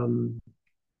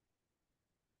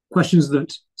 Questions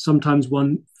that sometimes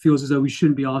one feels as though we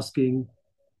shouldn't be asking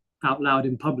out loud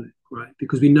in public, right?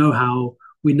 Because we know how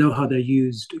they're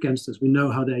used against us. We know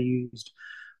how they're used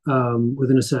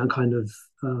within a certain kind of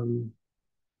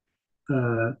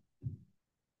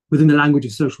within the language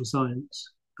of social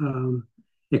science.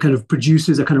 It kind of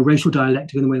produces a kind of racial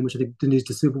dialectic in the way in which I think Denise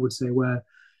de Silva would say, where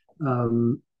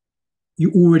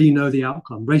you already know the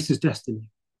outcome. Race is destiny,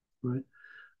 right?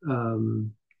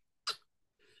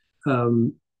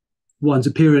 One's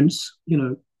appearance,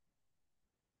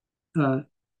 kind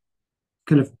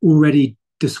of already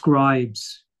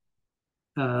describes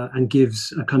and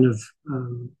gives a kind of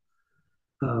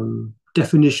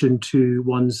definition to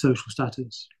one's social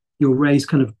status. Your race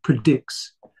kind of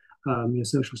predicts your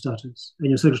social status, and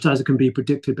your social status can be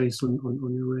predicted based on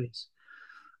your race.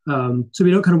 So we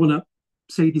don't kind of want to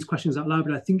say these questions out loud,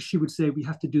 but I think she would say we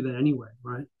have to do that anyway,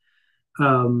 right?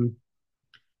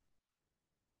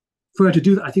 For her to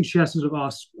do that, I think she has to sort of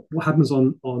ask what happens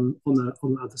on the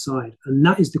other side, and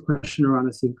that is the question around,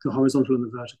 I think, the horizontal and the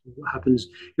vertical. What happens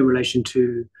in relation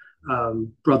to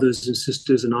brothers and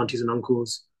sisters and aunties and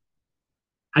uncles?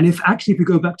 And if we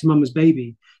go back to Mama's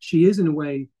Baby, she is in a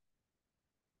way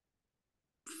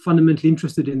fundamentally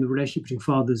interested in the relationship between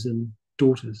fathers and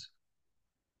daughters,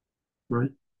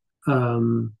 right?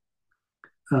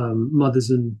 Mothers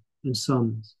and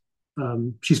sons.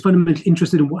 She's fundamentally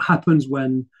interested in what happens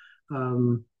when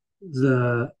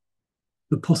the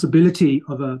possibility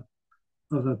of a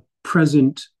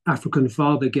present African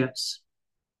father gets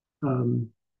sort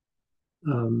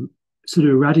of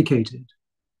eradicated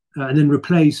and then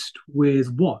replaced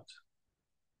with what?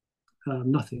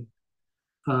 Nothing.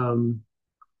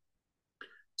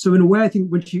 So in a way, I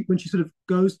think when she sort of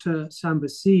goes to Samba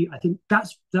Sea, I think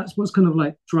that's what's kind of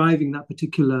like driving that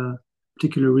particular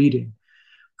reading,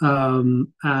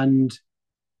 and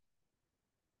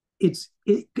it's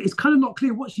kind of not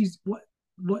clear what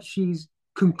she's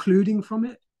concluding from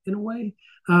it in a way.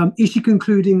 Is she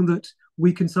concluding that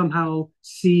we can somehow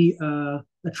see a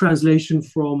translation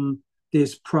from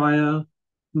this prior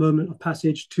moment of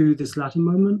passage to this latter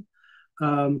moment?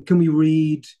 Can we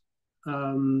read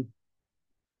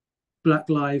Black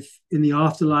life in the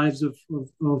afterlives of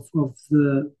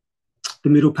the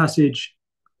middle passage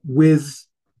with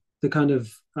the kind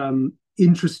of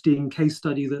interesting case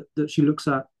study that she looks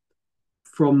at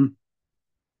from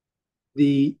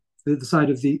the side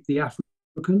of the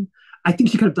African? I think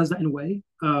she kind of does that in a way.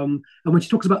 And when she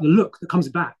talks about the look that comes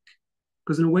back,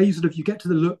 because in a way you get to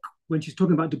the look when she's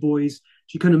talking about Du Bois,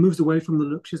 she kind of moves away from the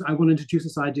look. She says, I want to introduce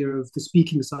this idea of the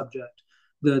speaking subject,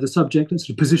 the subject that's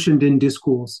sort of positioned in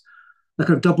discourse, that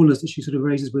kind of doubleness that she sort of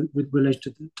raises with relation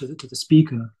to the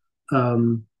speaker.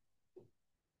 And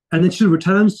then she sort of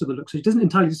returns to the look. So she doesn't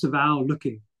entirely disavow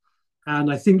looking.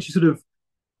 And I think she sort of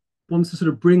wants to sort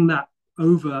of bring that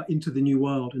over into the new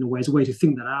world in a way, as a way to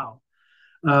think that out.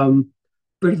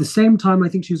 But at the same time, I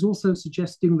think she's also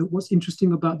suggesting that what's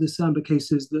interesting about this Samba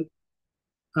case is that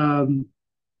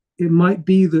it might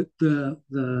be that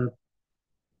the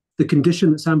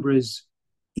condition that Samba is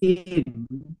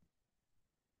in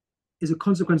is a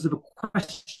consequence of a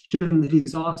question that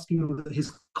he's asking that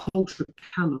his culture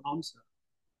cannot answer.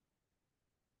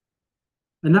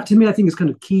 And that, to me, I think is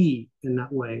kind of key in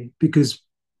that way, because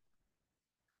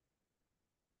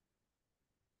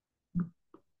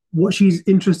what she's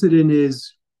interested in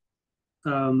is,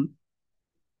 um,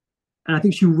 and I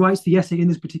think she writes the essay in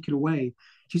this particular way.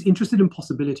 She's interested in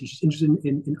possibility. She's interested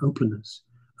in openness.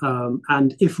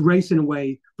 And if race, in a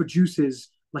way, produces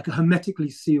like a hermetically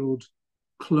sealed,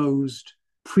 closed,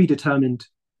 predetermined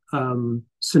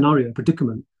scenario,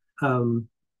 predicament, um,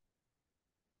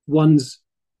 one's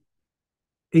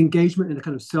engagement in a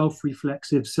kind of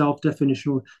self-reflexive,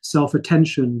 self-definitional,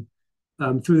 self-attention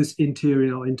through this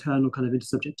interior or internal kind of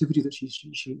intersubjectivity that she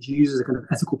uses as a kind of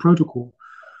ethical protocol.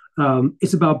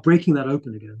 It's about breaking that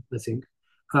open again, I think.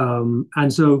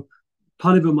 And so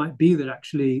part of it might be that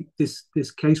actually this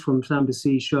case from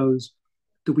Sambasi shows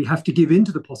that we have to give in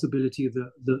to the possibility of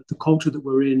the culture that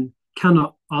we're in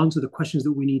cannot answer the questions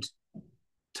that we need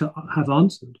to have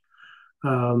answered.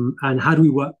 And how do we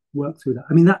work through that?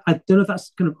 I mean, that I don't know if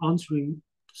that's kind of answering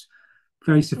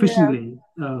very Yeah. sufficiently.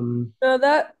 No,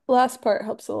 that last part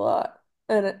helps a lot.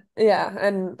 And yeah,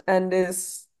 and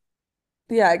is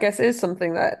yeah, I guess is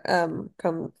something that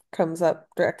comes up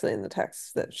directly in the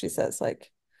text that she says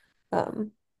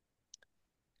um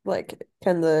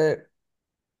can the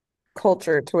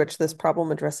culture to which this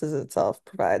problem addresses itself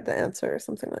provide the answer or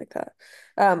something like that.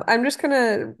 I'm just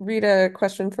gonna read a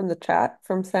question from the chat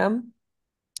from Sam.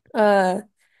 Uh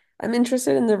I'm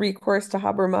interested in the recourse to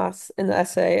Habermas in the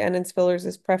essay and in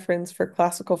Spiller's preference for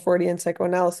classical Freudian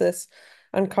psychoanalysis.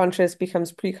 Unconscious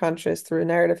becomes preconscious through a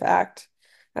narrative act.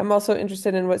 I'm also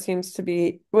interested in what seems to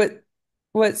be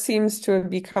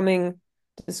becoming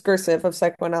discursive of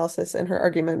psychoanalysis in her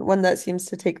argument, one that seems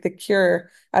to take the cure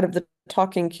out of the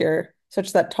talking cure,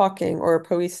 such that talking or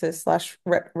poesis slash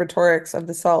rhetorics of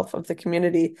the self of the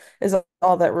community is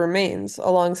all that remains,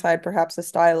 alongside perhaps a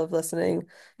style of listening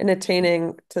and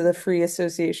attaining to the free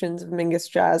associations of Mingus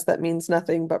jazz that means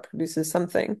nothing but produces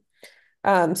something.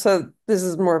 So this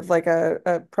is more of like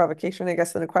a provocation, I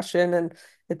guess, than a question, and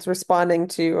it's responding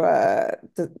to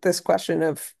this question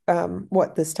of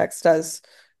what this text does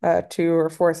to or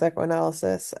for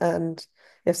psychoanalysis, and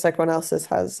if psychoanalysis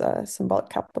has symbolic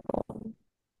capital.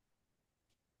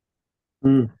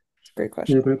 Mm, It's a great yeah,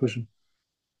 question. great question.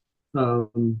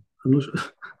 I'm not sure,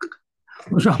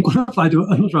 I'm not sure I'm qualified to.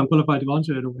 I'm not sure I'm qualified to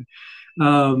answer it in a way.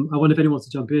 I wonder if anyone wants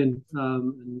to jump in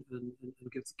and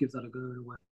give that a go in a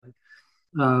way.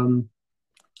 Um,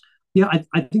 yeah,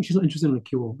 I think she's not interested in a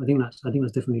cure. I think that's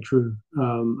definitely true.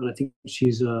 And I think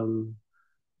she's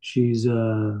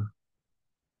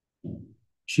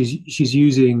she's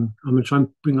using. I'm gonna try and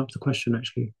bring up the question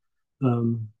actually.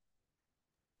 Um,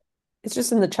 It's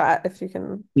just in the chat if you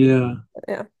can. yeah,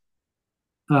 Yeah.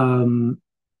 um,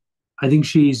 I think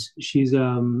she's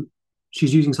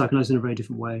using psychoanalysis in a very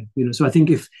different way. So I think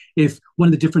if one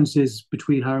of the differences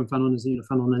between her and Fanon is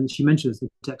Fanon, and she mentions the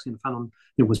text in Fanon,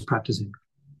 was practicing.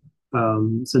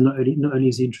 So not only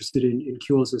is he interested in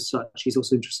cures as such, he's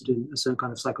also interested in a certain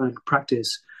kind of psychoanalytic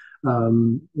practice,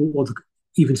 or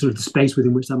even sort of the space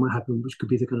within which that might happen, which could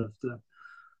be the kind of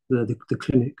the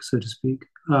clinic, so to speak.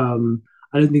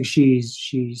 I don't think she's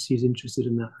interested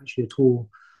in that actually at all.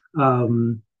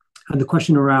 Um, and the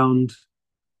question around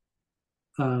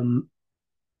um,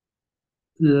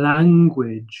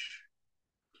 language,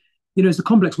 it's a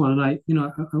complex one, and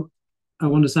I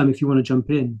wonder, Sam, if you want to jump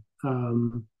in.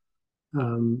 Um,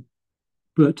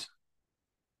 but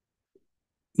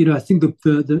I think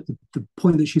the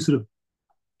point that she's sort of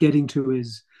getting to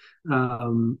is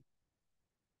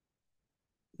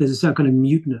there's a certain kind of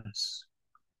muteness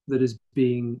that is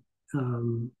being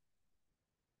um,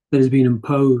 that is being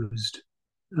imposed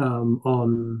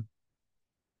on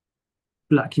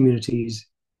Black communities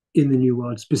in the New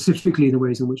World, specifically in the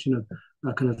ways in which a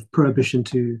kind of prohibition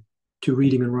to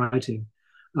reading and writing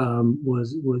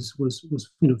was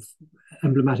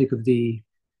emblematic of the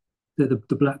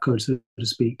Black Code, so to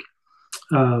speak.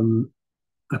 A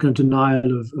kind of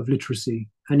denial of literacy,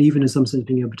 and even in some sense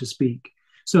being able to speak.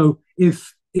 So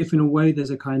if in a way there's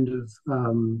a kind of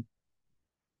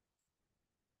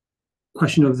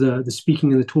question of the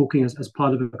speaking and the talking as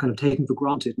part of a kind of taking for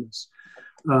grantedness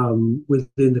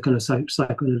within the kind of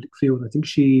psychoanalytic field, I think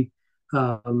she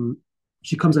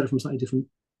comes at it from a slightly different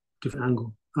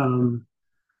angle. Um,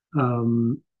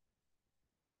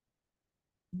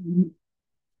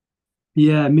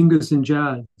 yeah, Mingus and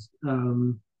jazz.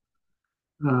 Um,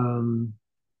 I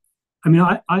mean,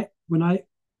 I when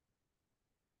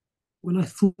I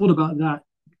thought about that,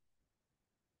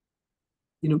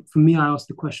 for me, I asked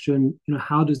the question,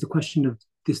 how does the question of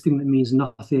this thing that means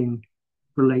nothing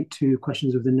relate to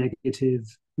questions of the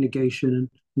negative, negation, and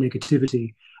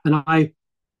negativity? And I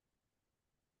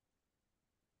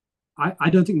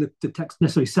don't think that the text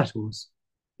necessarily settles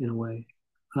in a way.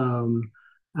 Um,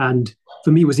 And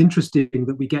for me, it was interesting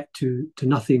that we get to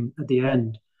nothing at the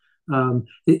end.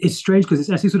 It's strange because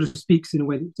it actually sort of speaks in a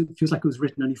way that feels like it was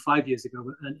written only 5 years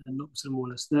ago, and not sort of more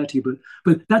or less 30.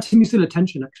 But that to me is still a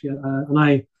tension actually, and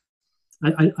I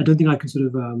don't think I can sort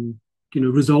of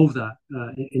resolve that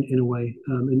in a way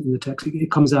in the text.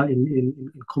 It comes out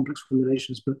in complex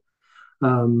formulations, but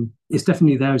it's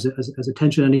definitely there as a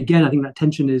tension. And again, I think that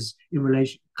tension is in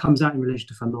relation comes out in relation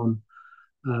to Fanon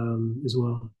as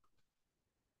well.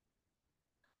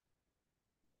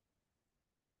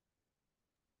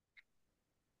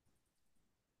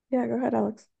 Yeah, go ahead,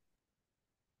 Alex.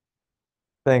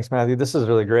 Thanks, Matthew. This is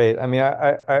really great. I mean,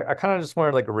 I kind of just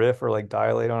wanted like a riff or like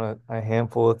dilate on a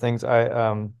handful of things.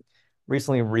 I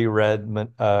recently reread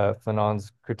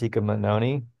Fanon's Critique of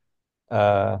Benoni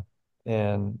uh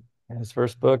in his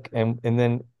first book, and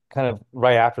then kind of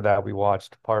right after that we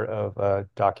watched part of a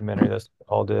documentary that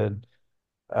all did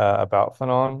about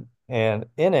Fanon. And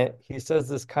in it, he says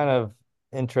this kind of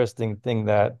interesting thing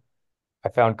that I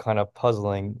found kind of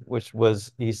puzzling, which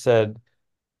was he said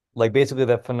like basically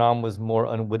that Fanon was more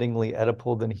unwittingly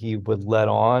Oedipal than he would let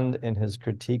on in his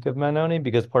critique of Manoni,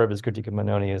 because part of his critique of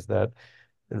Manoni is that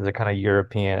there's a kind of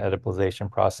European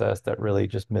Oedipalization process that really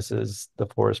just misses the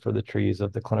forest for the trees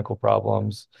of the clinical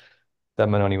problems that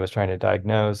Manoni was trying to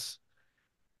diagnose.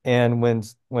 And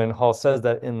when Hall says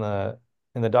that in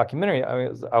the documentary,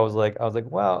 I was like,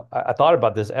 well, I thought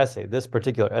about this essay, this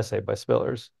particular essay by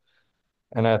Spillers,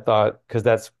 and I thought, because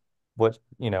that's what,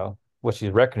 what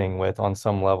she's reckoning with on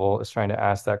some level is trying to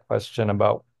ask that question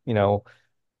about,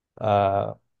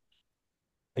 uh,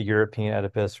 a European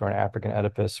Oedipus or an African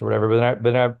Oedipus or whatever.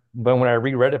 But when I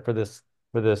reread it for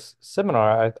this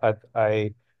seminar,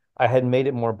 I had made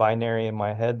it more binary in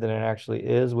my head than it actually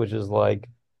is, which is like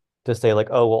to say like,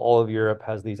 oh, well, all of Europe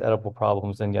has these Oedipal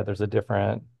problems, and yet there's a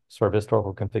different sort of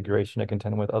historical configuration to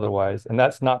contend with otherwise. And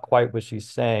that's not quite what she's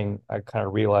saying. I kind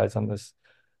of realized on this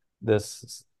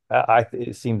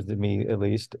it seems to me, at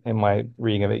least in my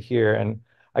reading of it here. And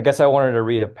I guess I wanted to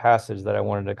read a passage that I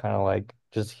wanted to kind of like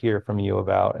just hear from you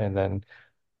about,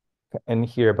 and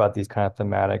hear about these kind of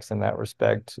thematics in that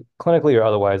respect, clinically or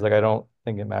otherwise. Like I don't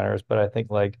think it matters, but I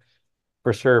think like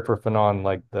for sure for Fanon,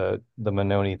 like the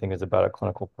Benoni thing is about a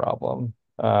clinical problem.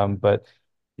 But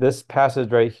this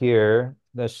passage right here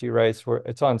that she writes, where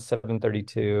it's on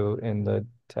 732 in the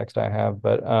text I have,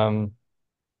 but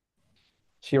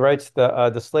she writes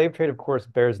the slave trade, of course,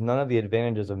 bears none of the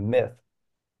advantages of myth,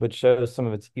 but shows some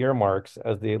of its earmarks,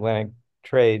 as the Atlantic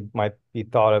trade might be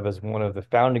thought of as one of the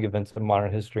founding events of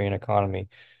modern history and economy.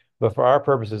 But for our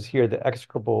purposes here, the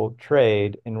execrable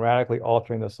trade in radically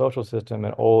altering the social system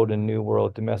in old and new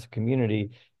world domestic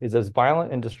community is as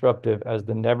violent and disruptive as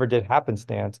the never did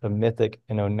happenstance of mythic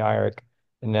and oniric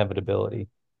inevitability.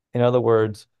 In other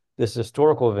words, this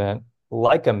historical event,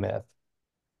 like a myth,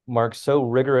 marks so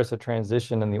rigorous a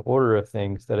transition in the order of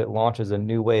things that it launches a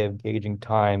new way of gauging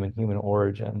time and human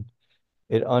origin.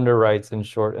 It underwrites, in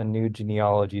short, a new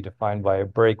genealogy defined by a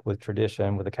break with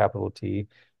tradition with a capital T,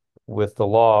 with the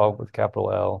law with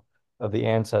capital L, of the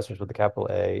ancestors with a capital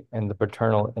A, and the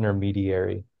paternal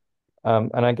intermediary.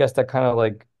 And I guess that kind of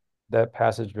like that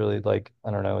passage really like,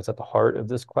 I don't know, it's at the heart of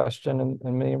this question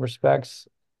in many respects.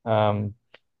 Um,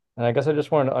 and I guess I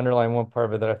just wanted to underline one part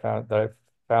of it that I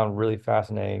found really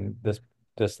fascinating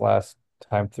this last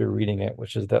time through reading it,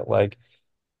 which is that like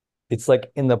it's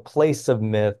like in the place of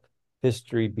myth,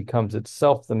 history becomes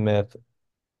itself the myth,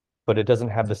 but it doesn't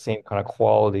have the same kind of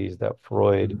qualities that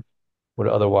Freud would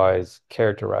otherwise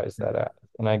characterize that as.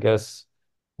 And I guess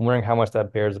I'm wondering how much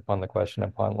that bears upon the question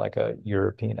upon like a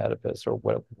European Oedipus, or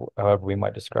what, however we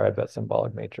might describe that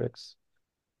symbolic matrix.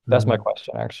 That's my Mm.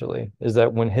 question, actually, is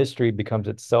that when history becomes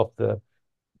itself the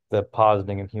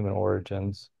positing of human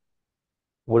origins,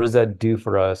 what does that do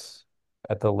for us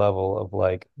at the level of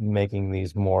like making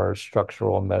these more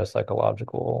structural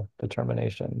metapsychological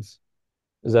determinations?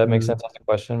 Does that make Mm. sense as a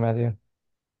question, Matthew?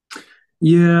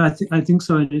 Yeah, I think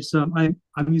so. And it's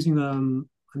I'm using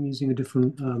a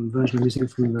different version. I'm using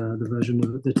it from the version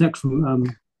of the text from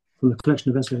the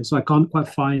collection of essays. So I can't quite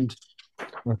find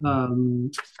Mhm.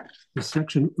 um, the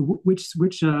section. Which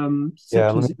Yeah,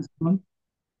 section is it from?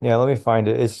 let me find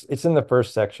it. It's in the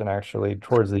first section, actually,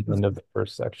 towards the end of the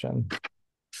first section.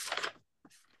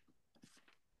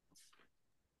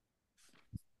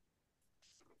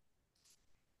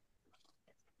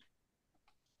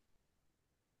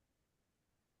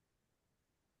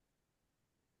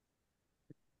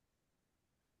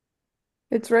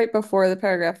 It's right before the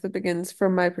paragraph that begins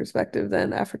from my perspective,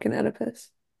 then African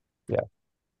Oedipus. Yeah.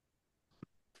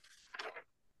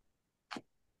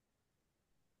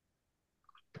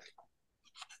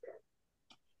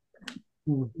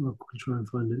 I'll try and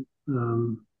find it.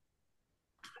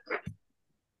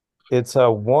 It's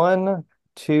one,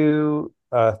 two,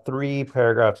 three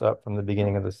paragraphs up from the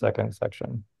beginning of the second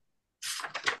section.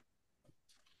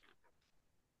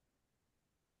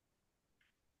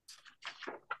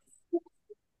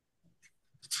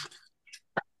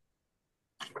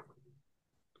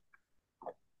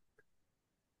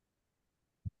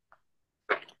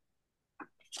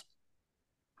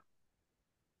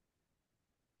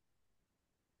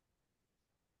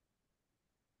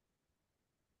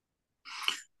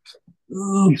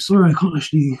 Oh, I'm sorry, I can't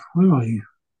actually. Where are you?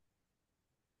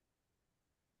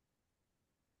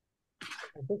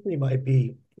 I think we might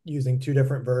be using two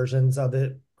different versions of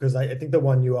it because I think the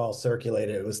one you all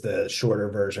circulated was the shorter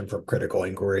version from Critical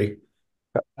Inquiry.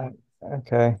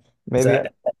 Okay, Is maybe.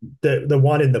 that the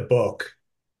one in the book,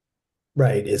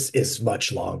 right, is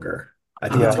much longer. I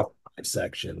think it's Yeah. like 5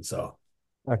 sections. So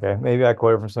Okay, maybe I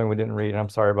quoted from something we didn't read. I'm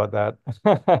sorry about that.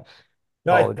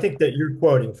 no, I Apologies. think that you're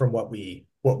quoting from what we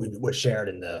was shared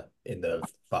in the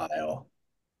file,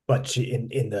 but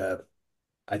in the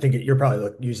I think you're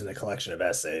probably using the collection of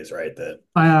essays, right?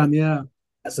 I am, yeah.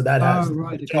 So that Oh, has the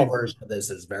right, original okay. version of this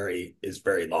is very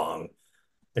long.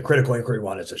 The critical inquiry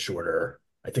one is a shorter.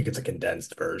 I think it's a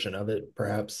condensed version of it,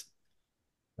 perhaps.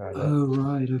 Yeah. Oh,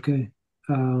 right, okay.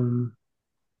 Um,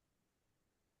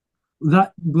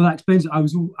 that explains it. I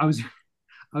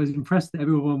was impressed that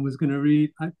everyone was going to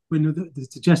read. When the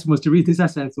suggestion was to read this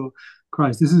essay, I thought,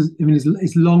 Christ, this is. I mean,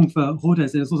 it's long for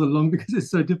Hortes, and it's also long because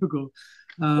it's so difficult.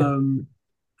 Um,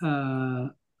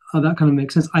 that kind of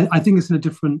makes sense. I think it's in a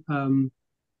different.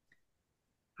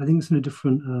 I think it's in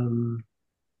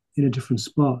a different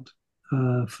spot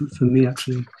for me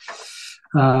actually.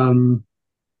 Um,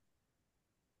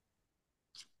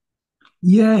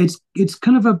 yeah, it's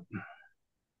kind of a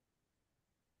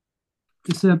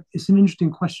it's an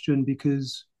interesting question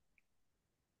because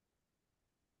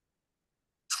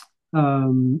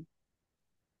um,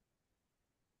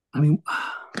 I mean,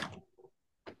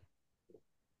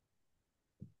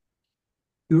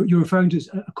 you're referring to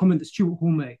a comment that Stuart Hall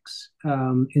makes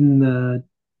in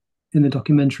the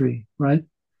documentary, right?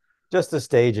 Just to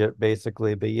stage it,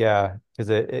 basically. But yeah, because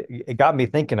it got me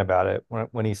thinking about it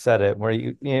when he said it. Where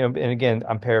and again,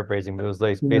 I'm paraphrasing, but it was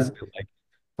like Yeah, basically like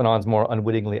Fanon's more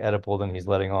unwittingly Oedipal than he's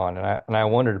letting on, and I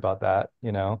wondered about that.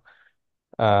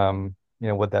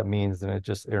 What that means, and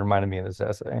it reminded me of this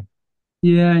essay.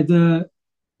 yeah.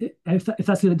 If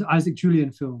that's the Isaac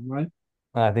Julian film, right?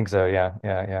 I think so. Yeah,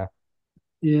 yeah, yeah.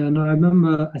 Yeah, no, I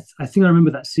remember. I think I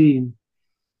remember that scene.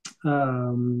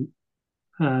 Um,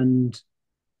 and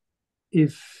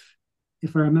if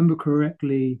if I remember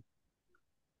correctly,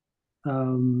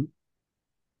 um,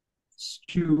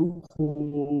 Stuart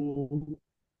Hall.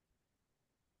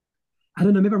 I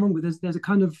don't know. Maybe I'm wrong, but there's a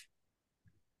kind of.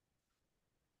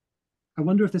 I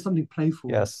wonder if there's something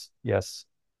playful. Yes, yes.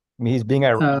 I mean, he's being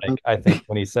Um, ironic, I think,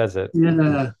 when he says it.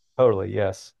 yeah, Totally,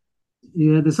 yes.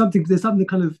 yeah. There's something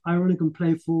kind of ironic and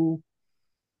playful.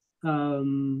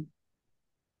 Um,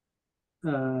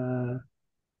 uh,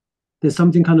 there's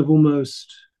something kind of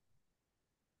almost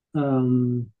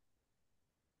um,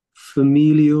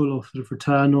 familial or sort of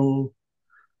fraternal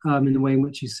in the way in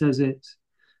which he says it.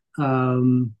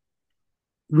 Um,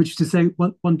 which is to say,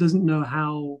 one doesn't know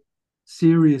how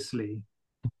seriously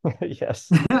Yes.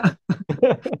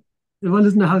 one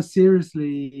doesn't know how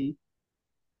seriously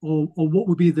or what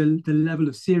would be the level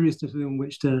of seriousness in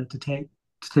which to take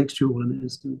Stuart Hall in an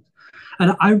instance.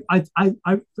 And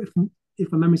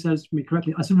if my memory serves me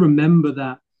correctly, I sort of remember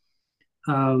that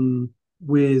um,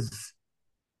 with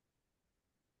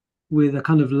with a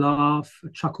kind of laugh, a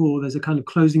chuckle. There's a kind of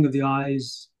closing of the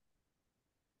eyes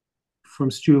from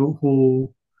Stuart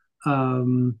Hall.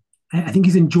 Um, I think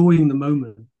he's enjoying the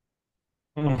moment,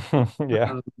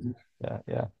 Yeah, um, yeah,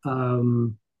 yeah.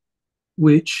 um,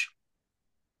 which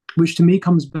which to me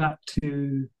comes back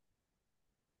to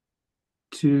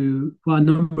well, a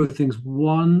number of things.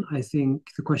 One, I think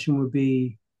the question would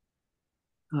be,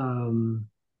 um,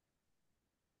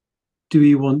 do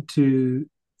we want to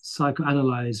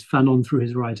psychoanalyze Fanon through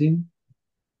his writing?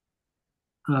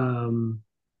 Um,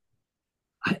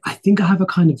 I think I have a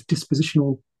kind of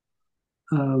dispositional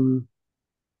um,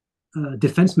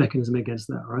 defense mechanism against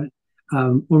that, right?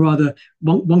 Or rather,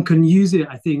 one can use it,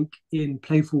 I think, in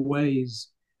playful ways,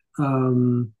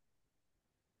 um,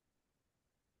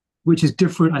 which is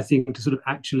different, I think, to sort of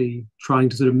actually trying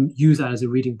to sort of use that as a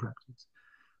reading practice.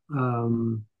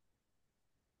 Um,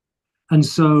 and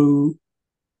so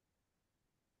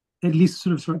at least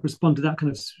sort of respond to that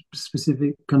kind of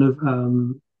specific kind of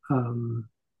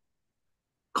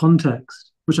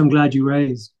context, which I'm glad you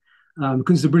raised.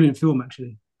 because it's a brilliant film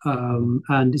actually,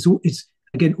 and it's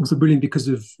again also brilliant because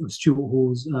of Stuart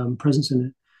Hall's presence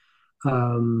in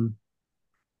it.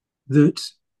 That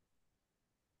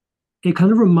it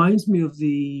kind of reminds me of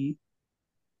the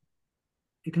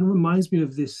it kind of reminds me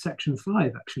of this Section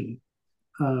 5 actually.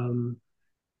 Um,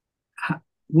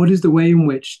 what is the way in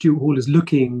which Stuart Hall is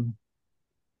looking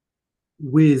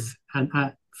with and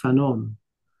at Fanon?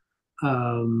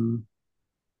 Um,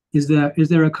 is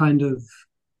there a kind of,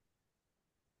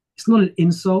 it's not an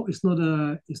insult, it's not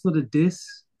a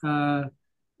diss,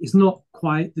 it's not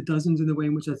quite the dozens in the way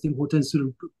in which I think Hortense sort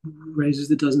of raises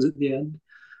the dozens at the end.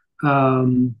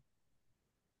 Um,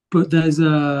 but there's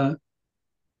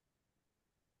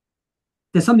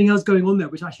something else going on there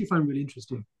which I actually find really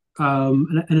interesting.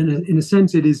 And in a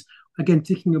sense, it is again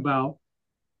thinking about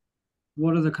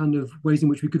what are the kind of ways in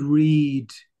which we could read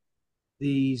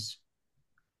these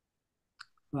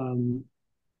um,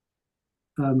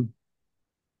 um,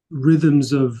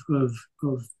 rhythms of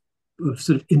sort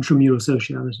of intramural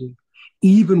sociality,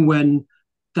 even when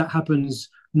that happens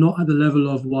not at the level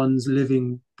of one's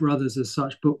living brothers as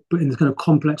such, but in the kind of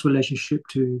complex relationship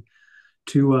to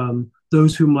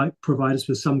those who might provide us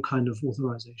with some kind of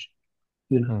authorization.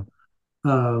 You know,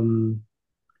 um,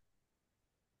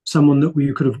 someone that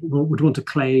we would want to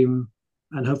claim,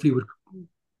 and hopefully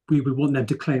we would want them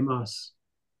to claim us,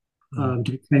 to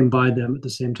be claimed by them at the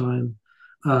same time,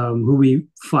 who we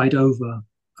fight over,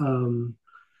 and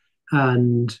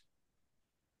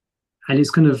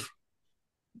it's sort of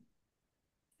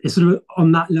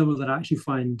on that level that I actually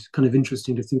find kind of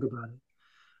interesting to think about it,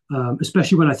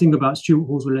 especially when I think about Stuart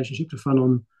Hall's relationship to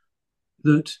Fanon.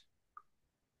 That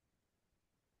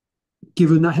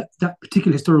given that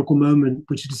particular historical moment,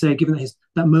 which is to say, given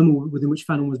that moment within which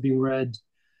Fanon was being read,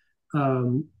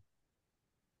 um,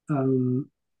 um,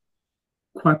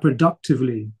 quite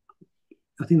productively.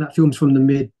 I think that film's from the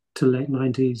mid to late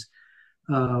 90s.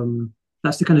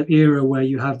 That's the kind of era where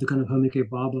you have the kind of Homike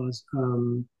Barbars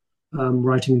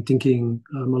writing and thinking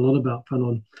a lot about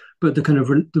Fanon, but the kind of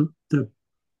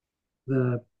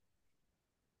the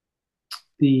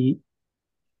the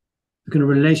kind of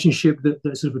relationship that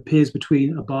sort of appears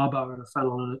between a Barbar and a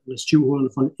Fanon and a Stuart Hall and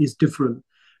a Fanon is different,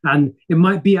 and it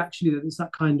might be actually that it's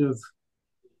that kind of.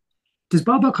 Does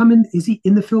Barbar come in? Is he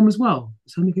in the film as well?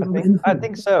 Is Homike Barbar in the I film?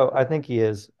 think so. I think he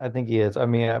is. I think he is. I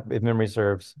mean, if memory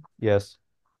serves, yes.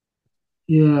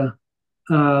 Yeah.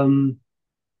 Um,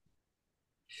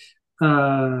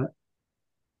 uh,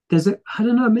 there's a I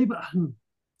don't know maybe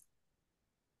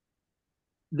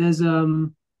there's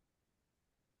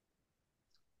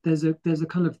there's a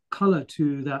kind of color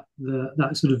to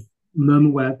that sort of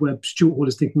moment where Stuart Hall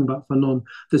is thinking about Fanon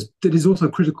that is also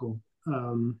critical,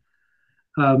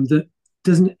 that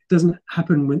doesn't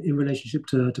happen in relationship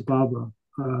to Barbara.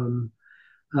 Um,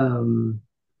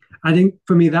 I think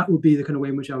for me that would be the kind of way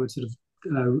in which I would sort of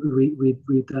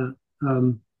read that.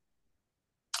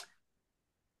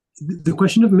 The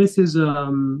question of myth is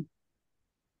a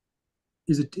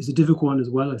difficult one as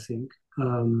well. I think.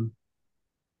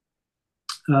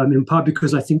 In part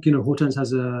because I think Hortense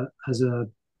um,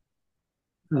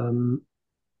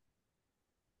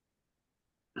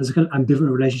 has a kind of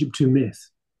ambivalent relationship to myth,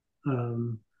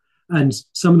 um, and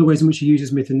some of the ways in which she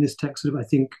uses myth in this text, sort of, I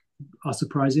think, are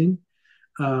surprising,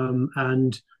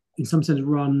 and in some sense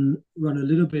run a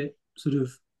little bit sort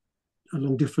of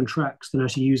along different tracks than how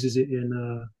she uses it in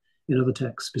other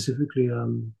texts, specifically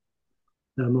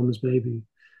Mama's Baby.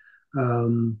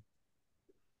 Um,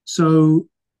 so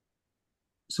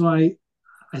so I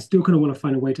still kind of want to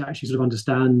find a way to actually sort of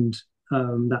understand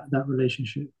that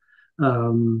relationship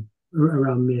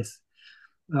around myth.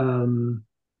 Um,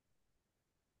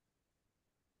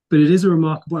 but it is a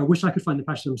remarkable. I wish I could find the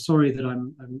passage. I'm sorry that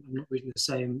I'm not reading the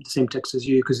same text as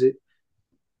you, because it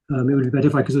would be better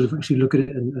if I could sort of actually look at it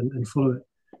and follow it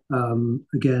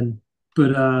again.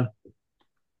 But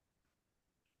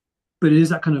it is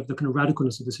that kind of the kind of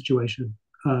radicalness of the situation,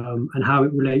 and how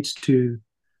it relates to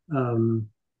um,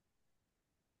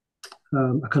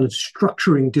 a kind of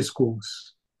structuring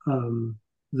discourse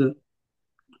that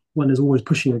one is always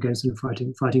pushing against and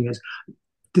fighting against.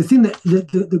 The thing that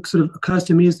sort of occurs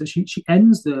to me is that she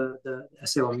ends the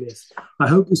essay on myth. I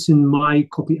hope it's in my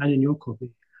copy and in your copy.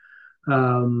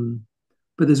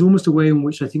 But there's almost a way in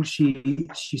which I think she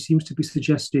seems to be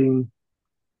suggesting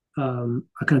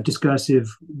a kind of discursive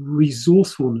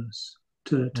resourcefulness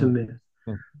to myth,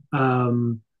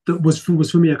 that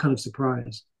was for me a kind of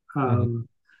surprise.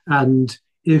 And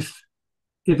if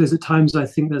there's at times I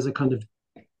think there's a kind of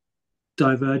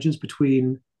divergence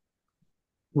between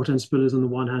Hortense Spillers on the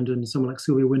one hand and someone like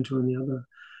Sylvia Wynter on the other,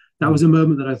 that was a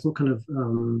moment that I thought kind of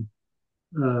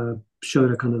showed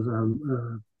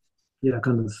yeah, a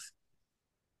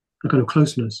kind of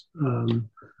closeness. Um,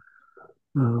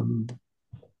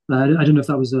 I don't know if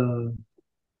that was a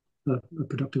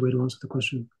productive way to answer the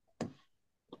question.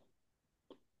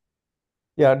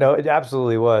 Yeah, no, it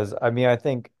absolutely was. I mean, I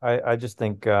just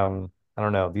think I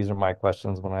don't know, these are my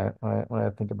questions when I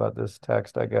think about this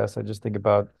text, I guess. I just think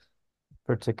about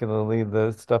particularly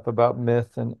the stuff about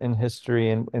myth and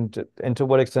history and to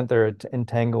what extent they're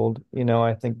entangled.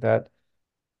 I think that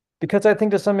because I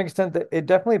think to some extent that it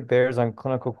definitely bears on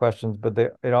clinical questions, but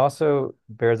it also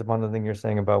bears upon the thing you're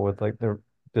saying about with like the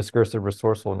discursive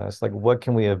resourcefulness, like what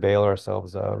can we avail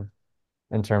ourselves of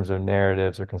in terms of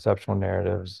narratives or conceptual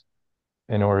narratives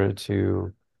in order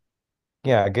to,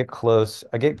 yeah, get close.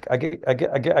 I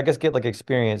guess get like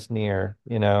experience near,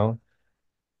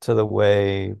 to the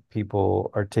way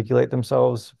people articulate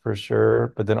themselves for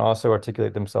sure, but then also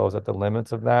articulate themselves at the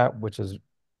limits of that, which is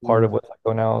part of Mm, what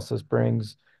psychoanalysis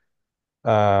brings.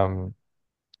 Um,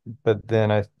 but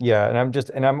then yeah, and I'm just,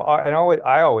 and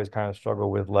I always kind of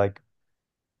struggle with like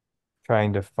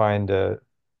trying to find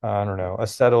I don't know, a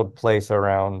settled place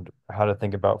around how to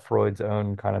think about Freud's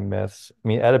own kind of myths. I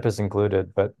mean, Oedipus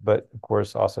included, but of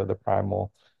course also the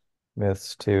primal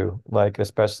myths too, like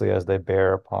especially as they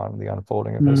bear upon the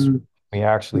unfolding of history. mm, We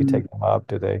actually mm, take them up.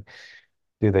 Do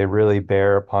they really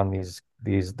bear upon these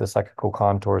the psychical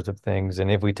contours of things?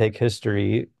 And if we take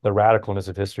history, the radicalness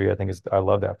of history, I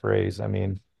love that phrase. I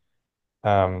mean,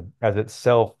 as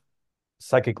itself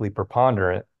psychically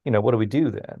preponderant, what do we do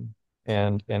then?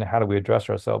 And how do we address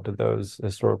ourselves to those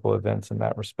historical events in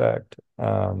that respect?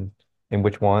 And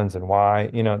which ones and why?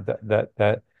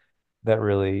 That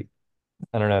really,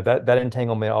 I don't know, that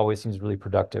entanglement always seems really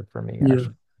productive for me, yeah.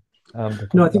 actually, to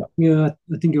No, think about.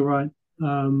 I think you're right.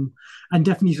 And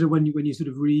definitely, sort of when you sort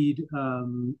of read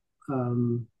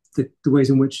the ways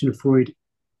in which Freud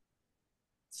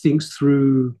thinks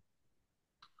through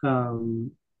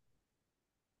um,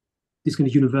 these kind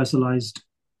of universalized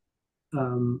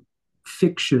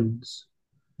fictions,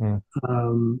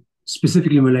 Mm,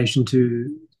 specifically in relation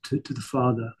to the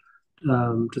father,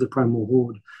 to the primal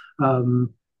horde.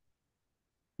 Um,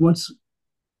 once,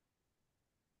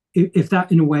 if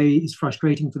that in a way is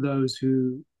frustrating for those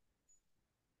who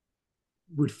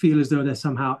would feel as though they're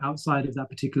somehow outside of that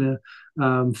particular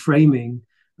framing,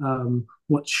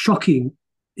 what's shocking,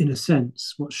 in a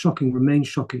sense, what's shocking remains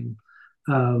shocking,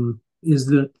 is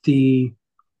that the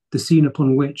scene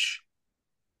upon which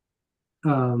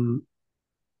um,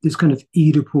 this kind of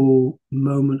Oedipal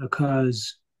moment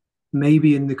occurs,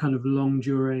 maybe in the kind of longue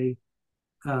durée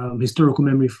historical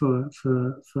memory for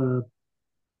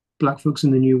Black folks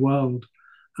in the New World,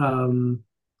 um,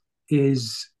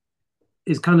 is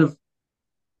is kind of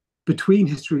between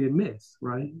history and myth,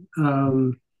 right?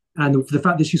 And the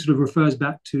fact that she sort of refers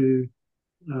back to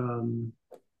um,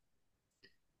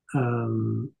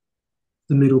 um,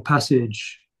 the Middle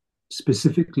Passage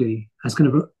specifically as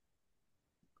kind of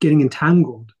getting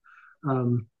entangled.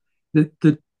 Um, the,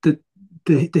 the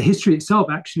the the history itself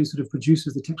actually sort of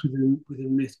produces the text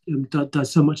within myth and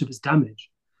does so much of its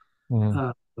damage.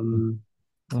 mm, Um,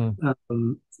 mm,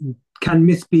 um, can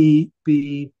myth be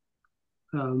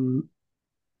um,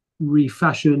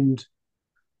 refashioned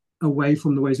away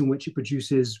from the ways in which it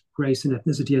produces race and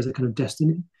ethnicity as a kind of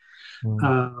destiny? mm,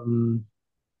 Um,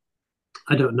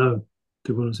 I don't know,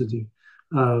 to be honest with you.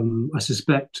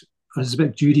 I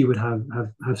suspect Judy would have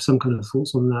some kind of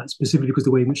thoughts on that, specifically because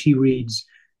the way in which he reads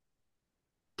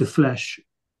the flesh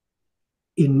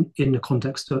in the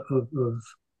context of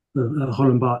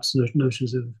Holland Barthes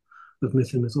notions of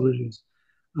myth and mythologies.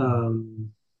 mm,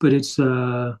 But it's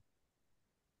a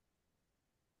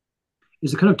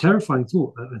kind of terrifying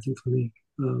thought, I think, for me.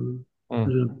 I mm,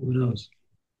 don't know anyone mm, else.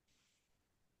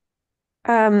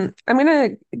 I'm gonna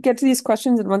get to these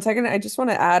questions in one second. I just want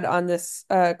to add on this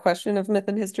question of myth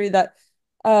and history that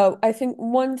I think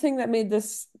one thing that made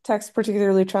this text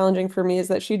particularly challenging for me is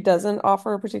that she doesn't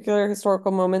offer a particular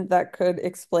historical moment that could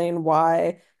explain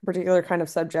why a particular kind of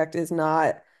subject is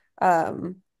not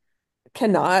um,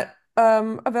 cannot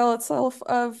avail itself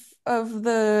of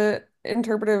the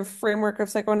interpretive framework of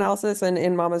psychoanalysis. And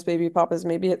in Mama's Baby Papa's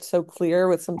maybe it's so clear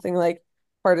with something like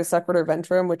partus sequitur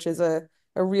ventrum, which is a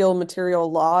real material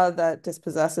law that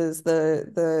dispossesses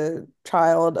the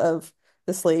child of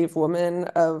the slave woman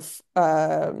of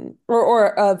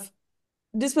or of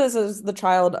dispossesses the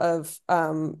child of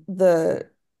the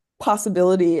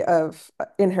possibility of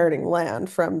inheriting land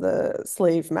from the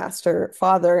slave master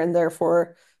father, and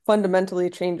therefore fundamentally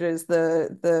changes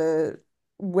the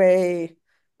way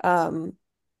um,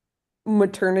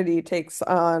 maternity takes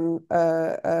on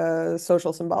a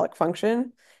social symbolic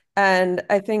function. And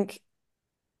I think,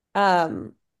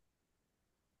 um,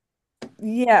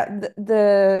 yeah,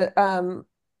 the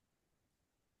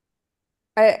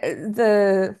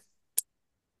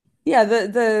yeah,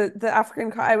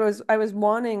 the I was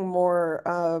wanting more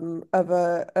of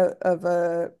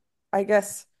a I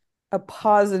guess a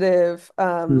positive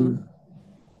Mm,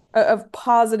 of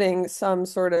positing some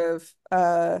sort of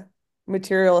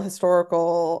material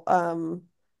historical mm,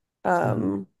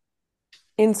 um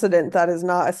incident that is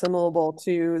not assimilable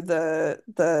to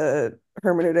the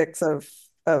hermeneutics of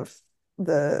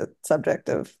the subject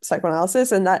of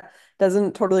psychoanalysis, and that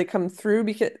doesn't totally come through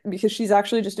because she's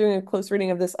actually just doing a close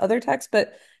reading of this other text.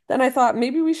 But then I thought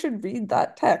maybe we should read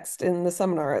that text in the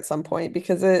seminar at some point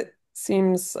because it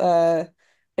seems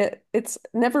it's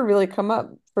never really come up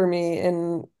for me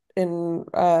in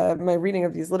my reading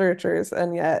of these literatures,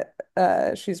 and yet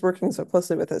she's working so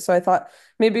closely with it. So I thought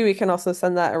maybe we can also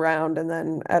send that around and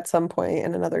then at some point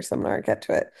in another seminar get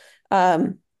to it.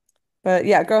 Um, but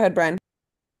yeah, go ahead, Brian.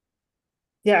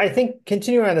 Yeah, I think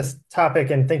continuing on this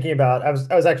topic and thinking about, I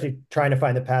was actually trying to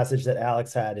find the passage that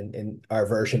Alex had in our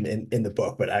version in the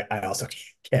book, but I also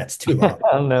can't. It's too long.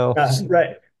 I don't know.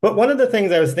 Right. But one of the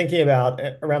things I was thinking about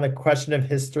around the question of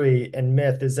history and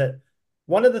myth is that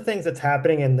one of the things that's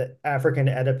happening in the African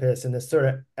Oedipus and this sort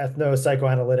of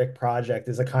ethno-psychoanalytic project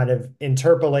is a kind of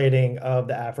interpolating of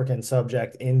the African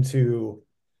subject into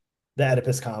the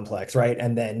Oedipus complex, right?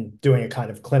 And then doing a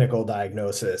kind of clinical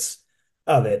diagnosis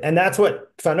of it. And that's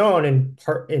what Fanon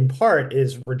in part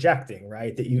is rejecting,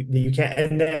 right? That you can't,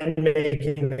 and then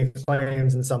making the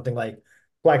claims in something like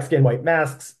black skin, white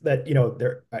masks that, you know,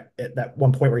 there at that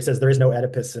one point where he says there is no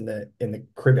Oedipus in the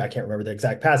Caribbean. I can't remember the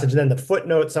exact passage. And then the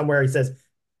footnote somewhere he says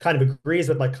kind of agrees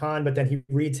with Lacan, but then he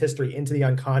reads history into the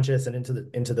unconscious and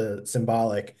into the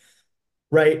symbolic,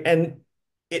 right? And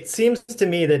it seems to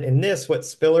me that in this, what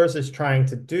Spillers is trying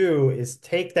to do is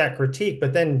take that critique,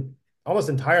 but then almost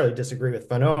entirely disagree with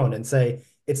Fanon and say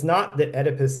it's not that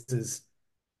Oedipus is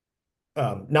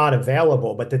not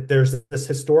available, but that there's this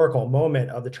historical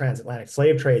moment of the transatlantic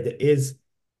slave trade that is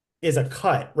a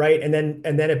cut, right? And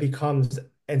then it becomes,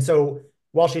 and so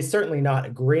while she's certainly not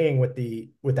agreeing with the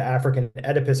African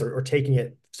Oedipus or taking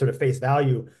it sort of face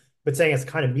value, but saying it's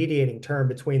kind of mediating term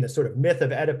between the sort of myth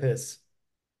of Oedipus,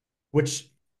 which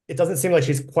it doesn't seem like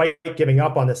she's quite giving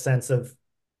up on the sense of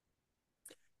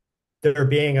there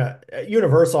being a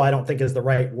universal, I don't think is the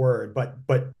right word,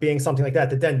 but being something like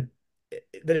that, that then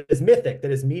that is mythic,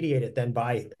 that is mediated then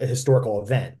by a historical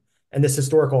event. And this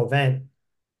historical event,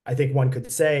 I think one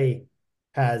could say,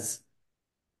 has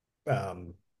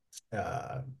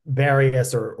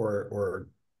various or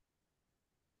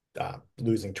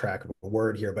losing track of a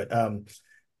word here, but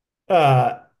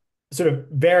uh, sort of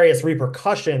various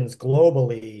repercussions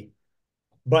globally,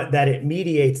 but that it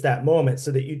mediates that moment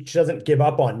so that you she doesn't give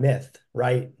up on myth,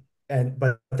 right? And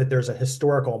but that there's a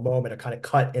historical moment, a kind of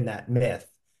cut in that myth,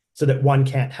 so that one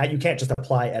can't you can't just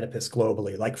apply Oedipus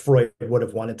globally like Freud would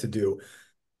have wanted to do.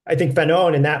 I think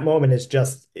Fanon in that moment is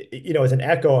just, you know, is an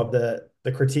echo of the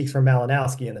critiques from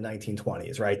Malinowski in the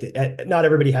 1920s, right? Not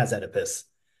everybody has Oedipus,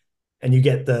 and you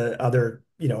get the other,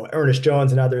 you know, Ernest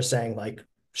Jones and others saying like,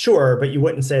 sure, but you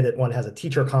wouldn't say that one has a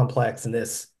teacher complex and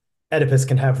this Oedipus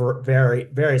can have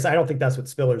various. I don't think that's what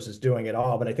Spillers is doing at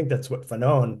all, but I think that's what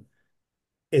Fanon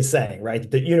is saying, right?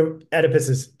 That, you know, Oedipus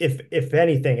is, if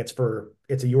anything,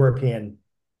 it's a European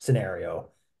scenario,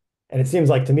 and it seems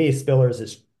like to me Spillers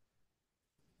is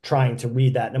trying to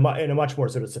read that in a much more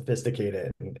sort of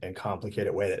sophisticated and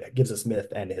complicated way that gives us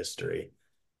myth and history.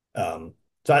 So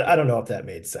I don't know if that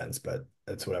made sense, but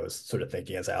that's what I was sort of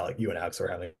thinking as you and Alex were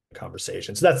having a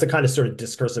conversation. So that's the kind of sort of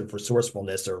discursive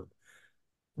resourcefulness or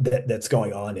that's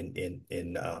going on in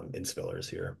Spillers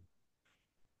here.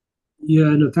 yeah,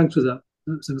 no, thanks for that.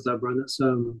 Thanks for that, Brian.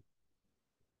 That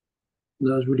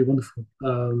was really wonderful.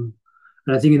 And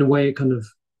I think in a way it kind of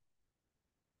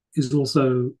is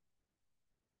also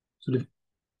sort of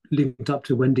linked up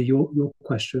to Wendy, your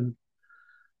question.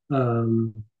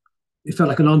 Um, it felt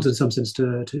like an answer in some sense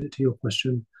to your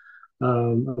question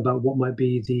about what might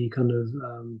be the kind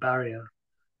of barrier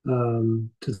to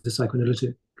the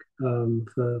psychoanalytic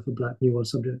for Black New World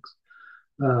subjects.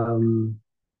 Because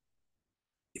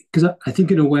I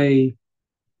think in a way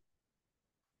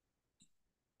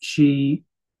she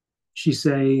she's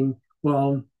saying,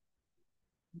 well,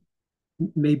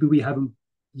 maybe we haven't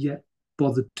yet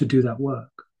bothered to do that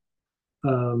work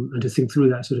and to think through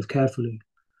that sort of carefully.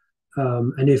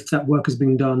 And if that work has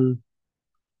been done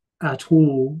at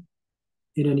all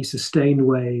in any sustained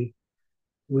way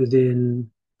within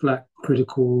Black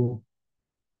critical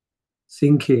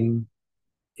thinking,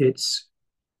 it's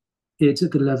at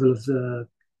the level of the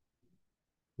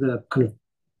the kind of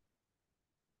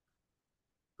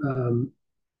um,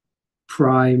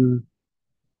 prime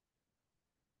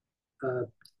uh,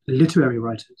 literary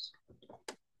writers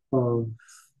of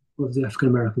the African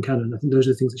American canon. I think those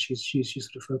are the things that she's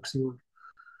sort of focusing on.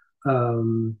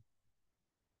 Um,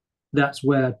 that's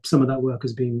where some of that work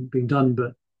has been being done,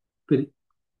 but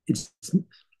it's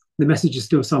the message is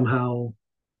still somehow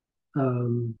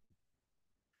um,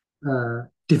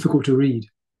 difficult to read,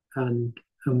 and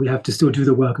we have to still do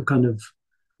the work of kind of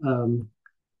um,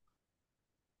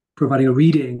 providing a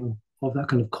reading of that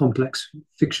kind of complex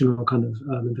fictional kind of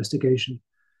investigation.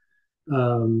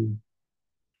 Um,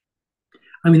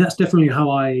 I mean, that's definitely how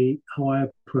I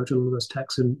approach a lot of those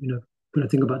texts, and when I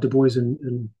think about Du Bois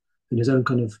and his own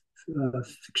kind of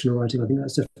fictional writing, I think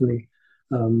that's definitely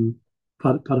um,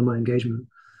 part of my engagement.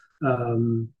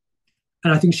 Um,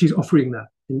 and I think she's offering that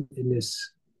in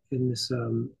this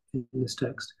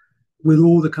text, with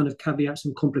all the kind of caveats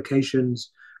and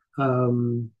complications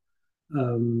um,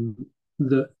 um,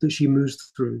 that she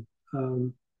moves through.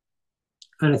 And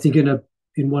I think in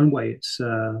one way it's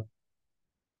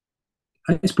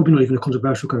probably not even a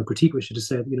controversial kind of critique, which is to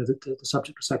say that the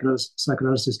subject of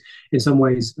psychoanalysis in some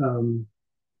ways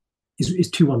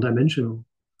is too one-dimensional,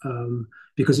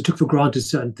 because it took for granted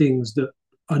certain things that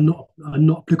are not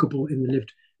applicable in the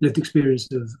lived experience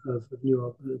of New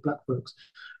York Black folks.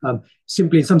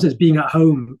 Simply, in some sense, being at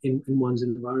home in one's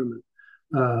environment,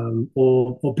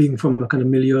 or being from a kind of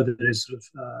milieu that is sort of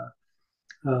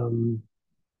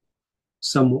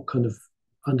somewhat kind of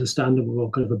understandable, or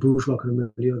kind of a bourgeois kind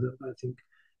of milieu that I think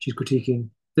she's critiquing,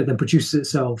 that then produces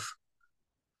itself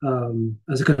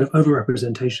as a kind of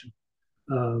overrepresentation.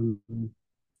 Um,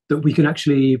 that we can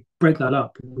actually break that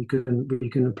up. We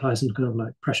can apply some kind of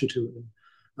like pressure to it,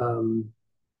 and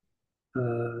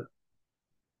uh,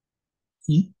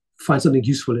 find something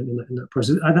useful in that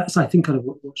process. And that's, I think, kind of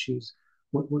what she's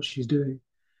doing.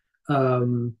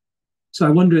 Um, so I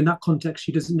wonder, in that context,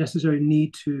 she doesn't necessarily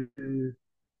need to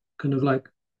kind of like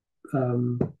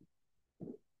um,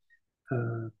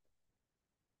 uh,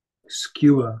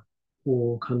 skewer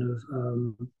or kind of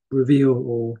reveal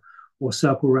or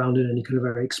circle around in any kind of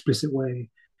very explicit way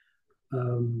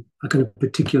a kind of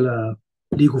particular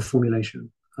legal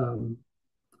formulation,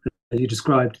 as you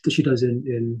described, that she does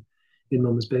in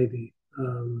Mama's Baby. I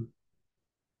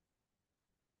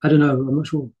don't know. I'm not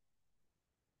sure.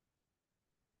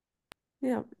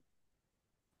 Yeah.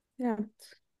 Yeah.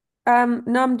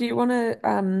 Nam, do you want to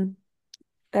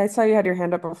I saw you had your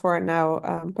hand up before and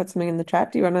now put something in the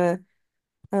chat. Do you want to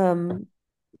um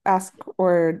ask,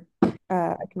 or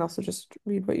I can also just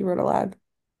read what you wrote aloud.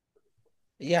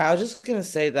 Yeah, I was just gonna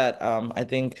say that I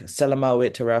think Selma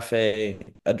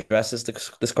Wit-Terafe addresses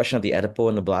this question of the Oedipal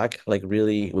and the Black, like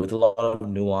really with a lot of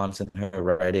nuance in her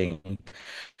writing.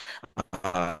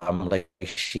 Like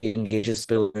she engages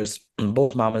Spiller's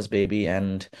both Mama's Baby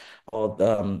and all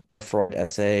the Freud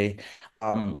essay,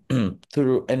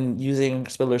 through and using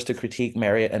Spillers to critique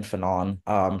Marriott and Fanon,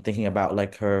 thinking about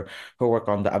like her work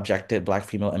on the objective Black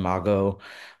female imago,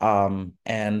 and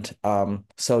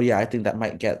so yeah, I think that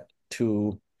might get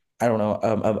to, I don't know,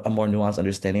 a more nuanced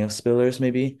understanding of Spillers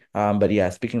maybe, but yeah,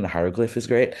 speaking the hieroglyph is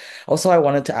great. Also, I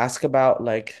wanted to ask about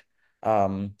like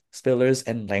Spillers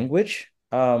and language.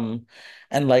 And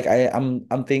like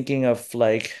I'm thinking of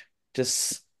like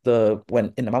just the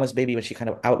when in the Mama's Baby, when she kind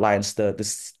of outlines the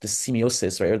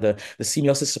semiosis, right? Or the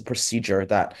semiosis procedure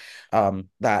that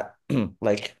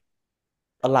like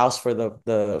allows for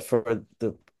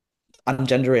the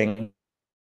ungendering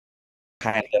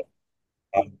kind of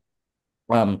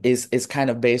is kind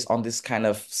of based on this kind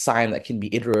of sign that can be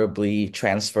iteratively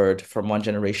transferred from one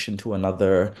generation to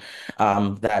another,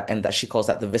 that she calls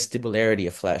that the vestibularity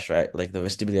of flesh, right? Like the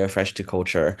vestibularity of flesh to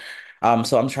culture.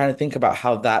 So I'm trying to think about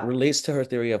how that relates to her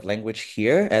theory of language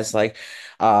here, as like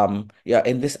yeah,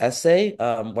 in this essay,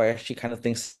 where she kind of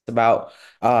thinks about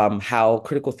how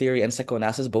critical theory and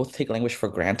psychoanalysis both take language for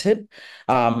granted.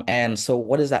 And so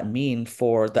what does that mean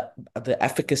for the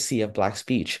efficacy of Black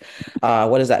speech?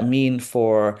 What does that mean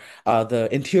for the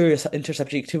interior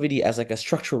intersubjectivity as like a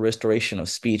structural restoration of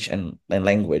speech and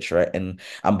language, right? And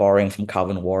I'm borrowing from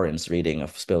Calvin Warren's reading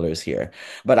of Spillers here.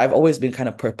 But I've always been kind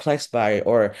of perplexed by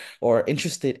or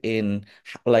interested in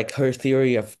like her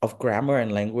theory of grammar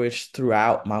and language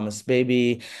throughout Mama's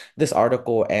Baby, this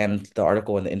article and the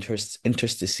article in the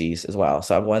interstices as well.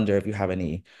 So I wonder if you have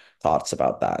any thoughts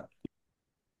about that.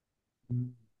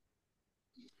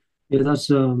 Yeah, that's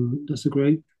a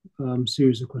great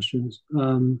series of questions.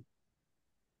 I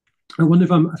wonder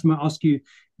if I might ask you,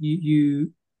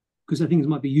 because I think it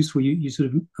might be useful. You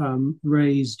sort of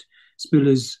raised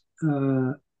Spiller's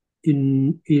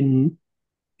in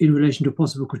in relation to a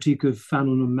possible critique of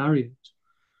Fanon and Marriott.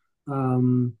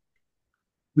 Um,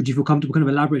 would you feel comfortable kind of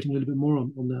elaborating a little bit more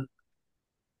on that?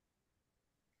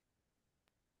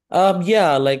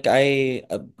 Yeah, like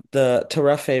the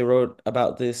Terefe wrote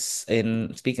about this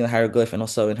in Speaking the Hieroglyph and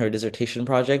also in her dissertation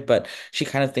project, but she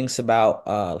kind of thinks about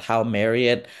how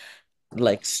Marriott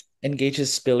like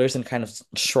engages Spillers in kind of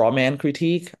straw man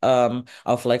critique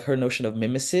of like her notion of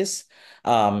mimesis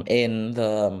in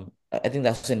the I think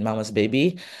that's in Mama's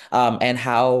Baby and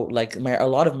how like a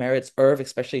lot of Merritt's Irv,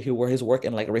 especially who were his work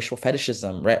in like racial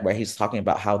fetishism, right, where he's talking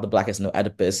about how the black is no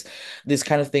Oedipus. These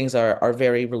kind of things are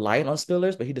very reliant on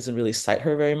Spillers, but he doesn't really cite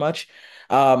her very much.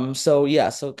 So yeah,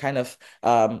 so kind of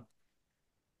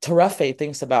Tarefe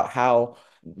thinks about how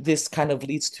this kind of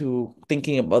leads to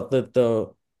thinking about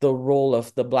the role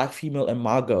of the black female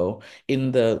imago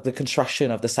in the construction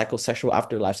of the psychosexual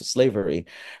afterlives of slavery,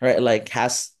 right? Like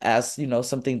has as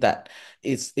something that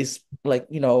is like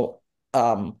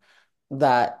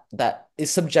that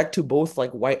is subject to both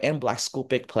like white and black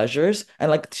scopic pleasures, and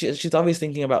like she's always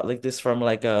thinking about like this from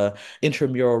like a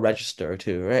intramural register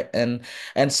too, right? And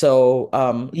so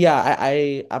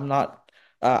yeah, I'm not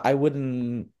I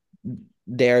wouldn't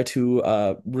dare to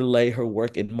relay her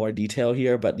work in more detail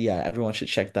here, but yeah, everyone should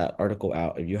check that article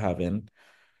out if you haven't.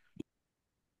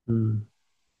 Mm.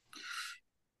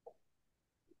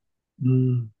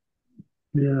 Mm.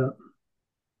 Yeah.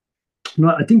 No,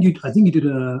 I think you did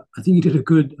a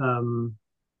good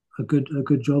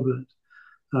job at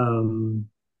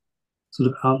sort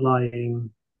of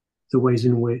outlining the ways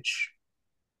in which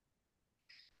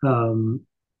um,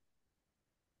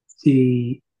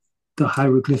 the the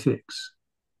hieroglyphics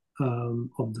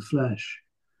of the flesh,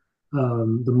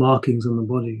 the markings on the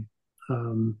body,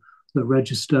 um, that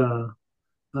register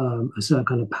a certain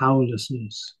kind of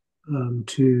powerlessness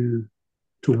to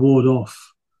ward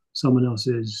off someone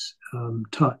else's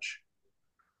touch,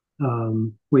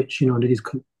 which under these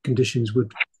conditions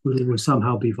would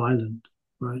somehow be violent,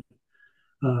 right?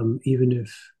 Even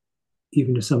if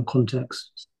some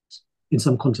context, in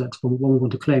some context, one would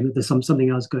want to claim that there's something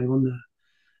else going on there,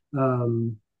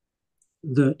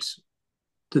 that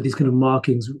these kind of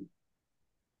markings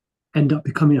end up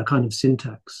becoming a kind of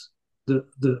syntax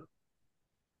that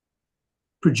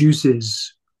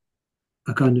produces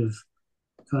a kind of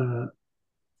uh,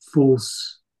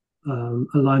 false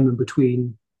alignment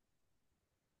between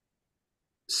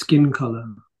skin color,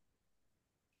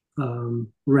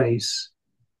 race,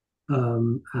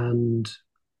 and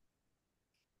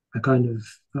a kind of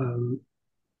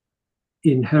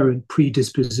inherent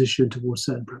predisposition towards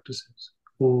certain practices,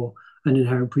 or an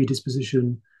inherent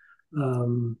predisposition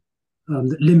um,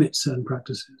 that limits certain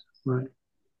practices, right?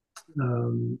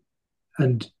 Um,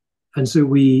 and and so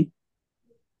we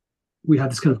have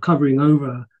this kind of covering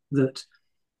over that,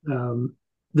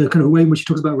 the kind of way in which he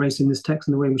talks about race in this text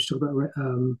and the way in which he talks about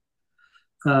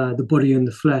the body and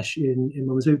the flesh in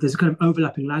Mama's Baby. There's a kind of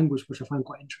overlapping language which I find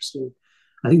quite interesting.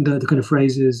 I think the kind of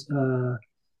phrases um,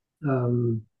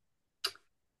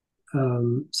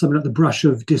 something like the brush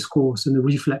of discourse and the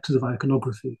reflexes of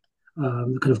iconography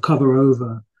that kind of cover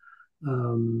over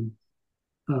um,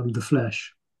 the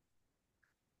flesh.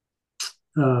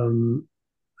 Um,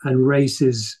 and race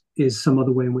is some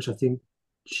other way in which I think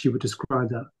she would describe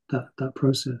that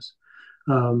process,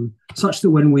 such that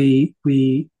when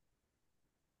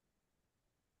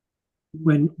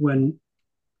when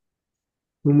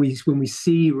when we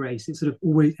see race, it sort of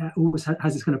always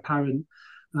has this kind of apparent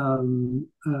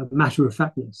matter of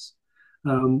factness.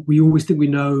 We always think we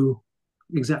know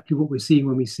exactly what we're seeing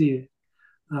when we see it,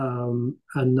 and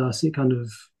thus it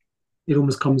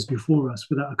almost comes before us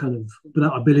without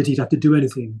ability to have to do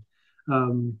anything.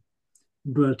 Um,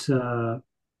 but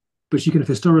but she kind of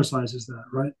historicizes that,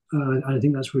 right? And I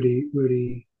think that's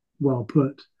really well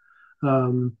put.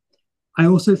 Um, I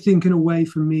also think, in a way,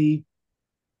 for me,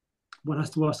 one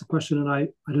has to ask the question, and I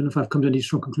don't know if I've come to any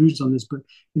strong conclusions on this, but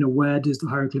where does the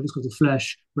hieroglyphics of the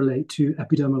flesh relate to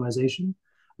epidermalization,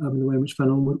 in the way in which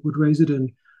Fanon would raise it?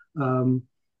 And I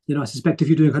suspect if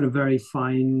you're doing kind of very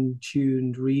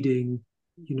fine-tuned reading,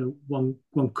 one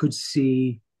could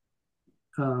see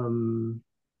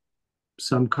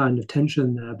some kind of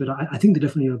tension there, but I think they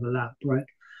definitely overlap, right?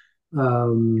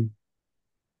 Um,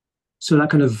 so that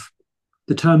kind of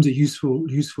the terms are useful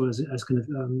as kind of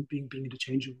being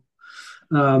interchangeable.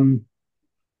 Um,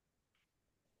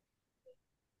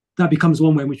 that becomes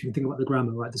one way in which you can think about the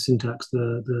grammar, right? The syntax,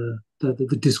 the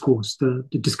discourse, the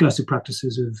discursive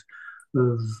practices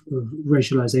of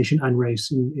racialization and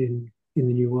race in the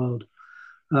New World.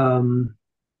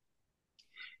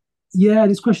 Yeah,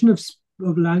 this question of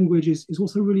language is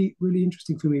also really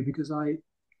interesting for me, because I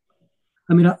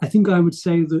I mean, I think I would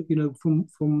say that, from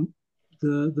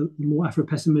the more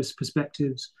Afro-pessimist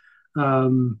perspectives,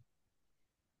 um,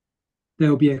 there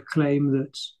will be a claim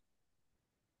that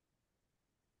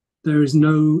there's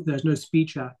no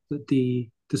speech act that the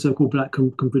so-called black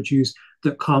can produce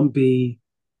that can't be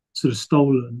sort of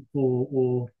stolen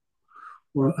or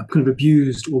kind of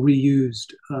abused or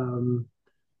reused,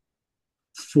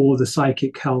 for the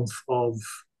psychic health of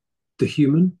the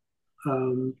human.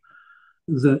 Um,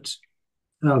 that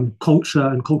culture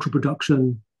and cultural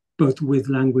production, both with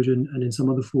language and in some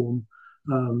other form,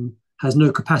 has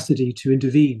no capacity to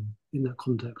intervene in that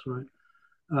context, right?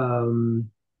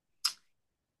 Um,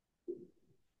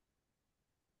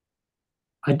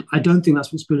 I don't think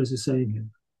that's what Spillers is saying here.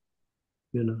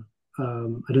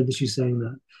 I don't think she's saying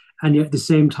that. And yet, at the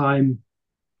same time,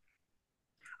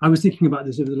 I was thinking about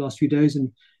this over the last few days,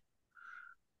 and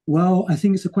well, I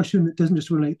think it's a question that doesn't just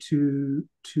relate to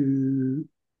to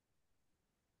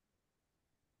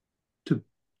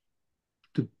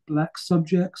black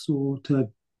subjects or to,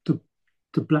 to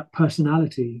black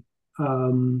personality.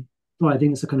 But I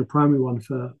think it's a kind of primary one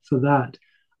for that.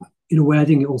 In a way, I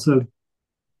think it also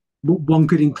one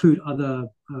could include other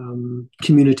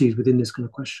communities within this kind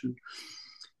of question.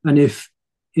 And if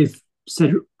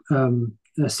said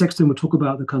Sexton would talk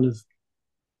about the kind of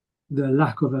the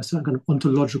lack of a certain kind of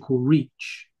ontological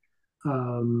reach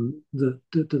that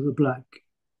the black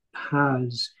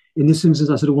has. In this instance,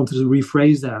 I sort of wanted to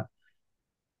rephrase that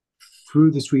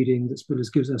through this reading that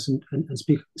Spillers gives us and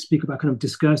speak about kind of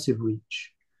discursive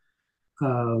reach.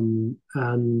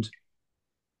 And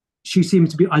she seems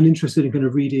to be uninterested in kind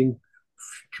of reading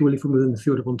purely from within the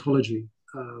field of ontology.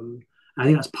 I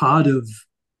think that's part of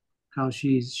how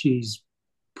she's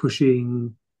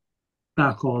pushing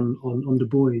back on Du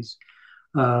Bois.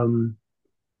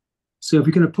 So if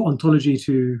we kind of put ontology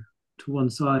to one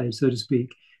side, so to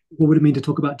speak, what would it mean to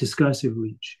talk about discursive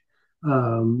reach?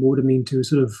 What would it mean to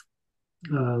sort of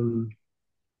um,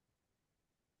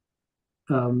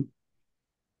 um,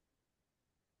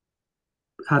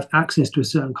 have access to a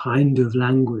certain kind of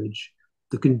language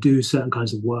that can do certain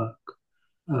kinds of work,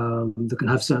 that can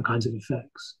have certain kinds of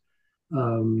effects,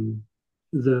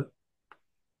 that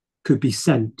could be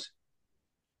sent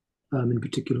in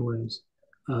particular ways,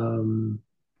 and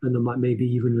that might maybe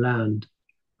even land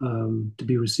to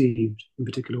be received in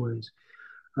particular ways.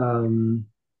 And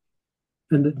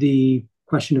that the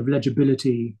question of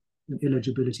legibility and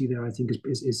illegibility there, I think,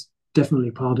 is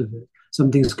definitely part of it. Some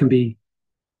things can be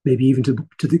maybe even to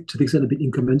the extent a bit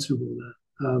incommensurable there.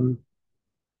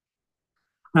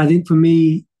 I think for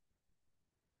me,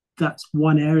 that's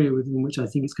one area within which I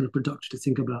think it's kind of productive to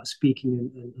think about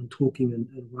speaking and talking and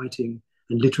writing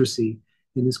and literacy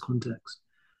in this context.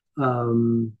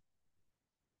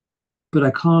 But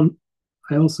I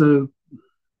also,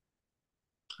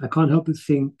 I can't help but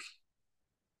think,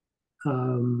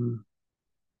 I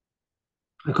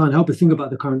can't help but think about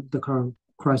the current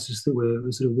crisis that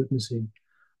we're sort of witnessing.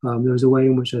 There's a way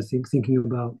in which I think thinking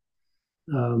about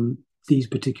these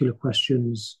particular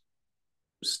questions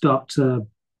start to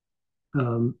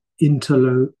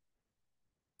interlocate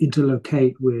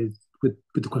with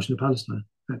the question of Palestine,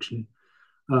 actually,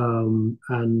 and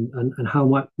how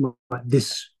might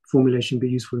this formulation be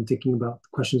useful in thinking about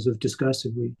questions of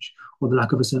discursive reach or the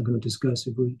lack of a certain kind of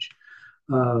discursive reach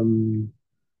in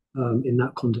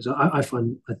that context. I sort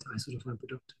of find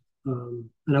productive,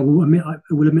 and I will admit,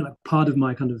 like part of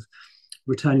my kind of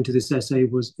returning to this essay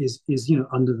is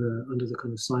under the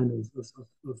kind of sign of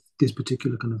this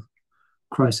particular kind of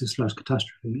crisis /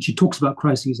 catastrophe. She talks about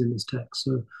crises in this text,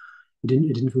 so it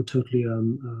didn't feel totally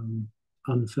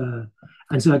unfair.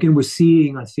 And so again, we're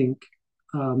seeing, I think,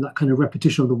 that kind of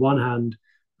repetition on the one hand,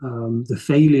 the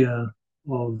failure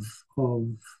of or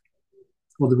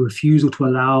the refusal to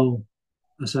allow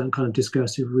a certain kind of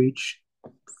discursive reach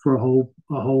for a whole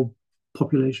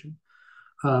population,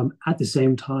 at the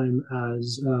same time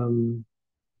as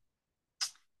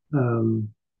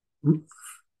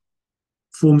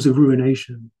forms of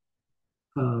ruination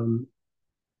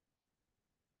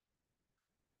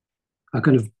are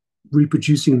kind of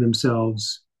reproducing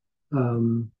themselves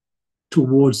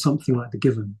towards something like the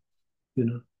given.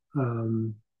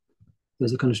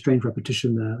 There's a kind of strange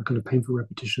repetition there, a kind of painful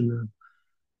repetition there.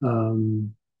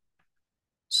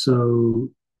 So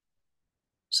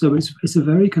it's a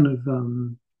very kind of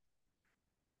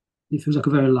it feels like a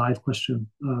very live question.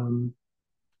 And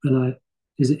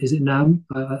is it Nam?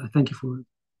 I thank you for it.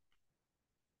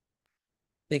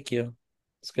 Thank you.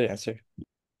 That's a good answer.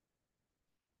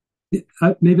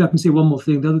 Maybe I can say one more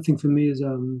thing. The other thing for me is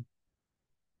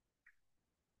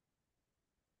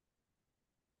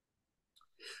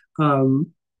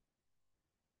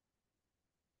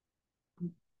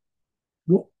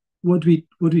what do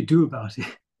we do about it?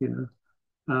 You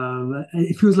know,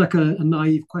 it feels like a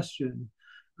naive question,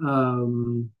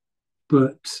 um,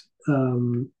 but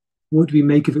what do we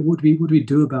make of it? What do we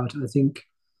do about it? I think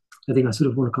I sort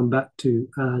of want to come back to,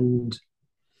 and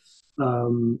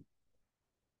um,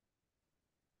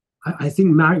 I think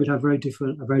Marriott would have a very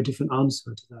different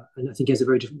answer to that, and I think he has a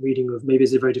very different reading of maybe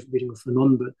it's a very different reading of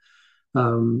Fanon, but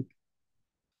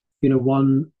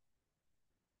one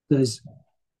there's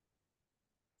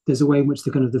there's a way in which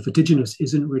the kind of the vertiginous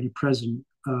isn't really present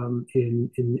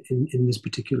in this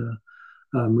particular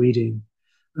reading,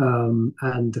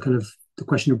 and the kind of the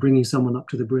question of bringing someone up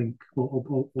to the brink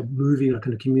or moving a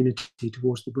kind of community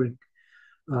towards the brink.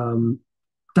 Um,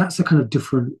 that's a kind of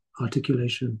different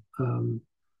articulation. Um,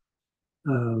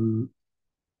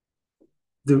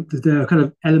 there are kind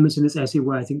of elements in this essay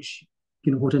where I think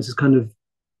Hortense is kind of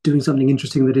doing something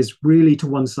interesting that is really to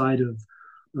one side of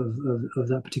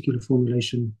that particular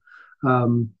formulation.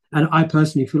 And I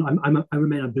personally feel I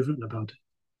remain ambivalent about it.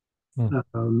 Hmm.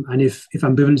 And if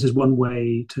ambivalence is one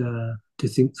way to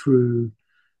think through,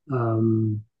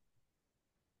 um,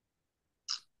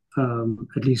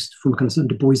 at least from a kind of certain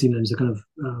Du Boisian lens, a kind of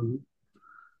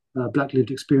black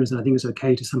lived experience, then I think it's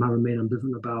okay to somehow remain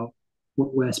ambivalent about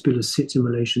where Spiller sits in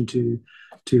relation to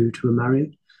a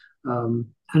Marriott. And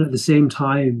at the same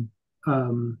time,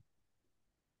 the,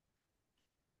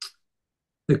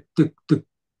 the the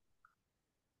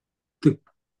the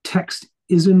text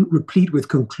isn't replete with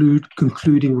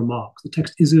concluding remarks. The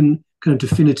text isn't kind of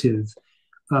definitive.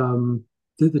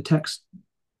 The text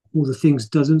or the things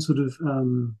doesn't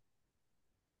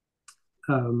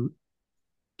um,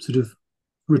 sort of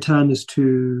return us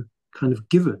to kind of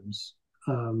givens.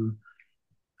 I'm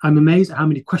amazed at how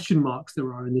many question marks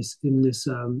there are in this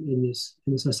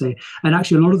essay, and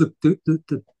actually a lot of the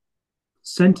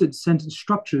sentence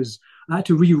structures I had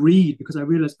to reread because I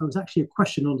realized it was actually a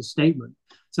question, not a statement.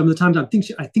 Some of the times I think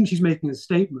she's making a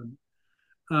statement,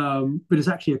 but it's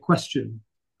actually a question.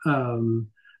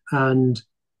 And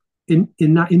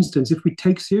in that instance, if we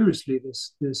take seriously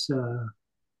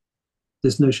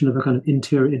this notion of a kind of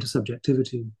interior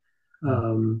intersubjectivity,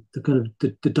 the kind of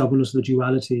the doubleness of the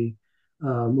duality,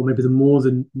 or maybe the more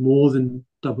than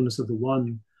doubleness of the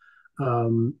one,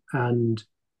 and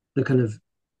the kind of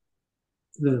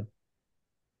the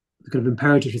the kind of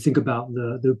imperative to think about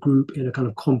the group in a kind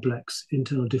of complex,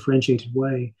 internal, differentiated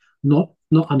way, not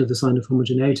under the sign of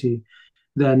homogeneity,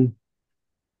 then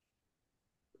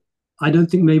I don't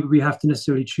think maybe we have to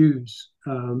necessarily choose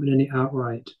in any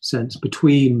outright sense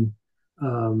between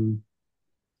um,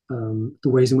 the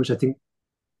ways in which I think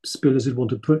Spillers would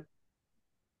want to put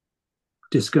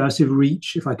discursive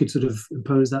reach, if I could sort of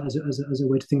impose that as a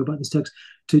way to think about this text,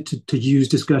 to use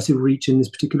discursive reach in this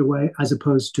particular way, as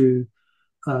opposed to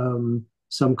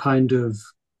some kind of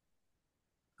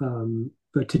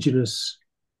vertiginous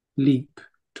leap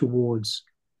towards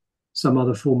some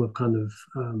other form of kind of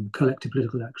collective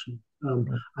political action.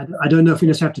 I don't know if we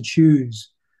necessarily have to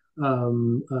choose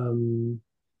um, um,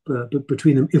 but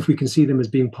between them, if we can see them as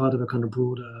being part of a kind of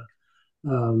broader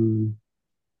um,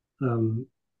 um,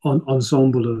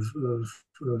 ensemble of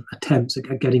attempts at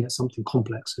getting at something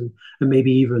complex and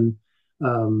maybe even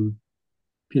um,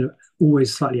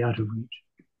 always slightly out of reach.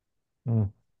 Hmm.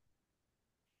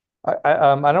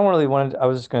 I don't really want to, I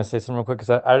was just going to say something real quick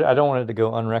because I don't want it to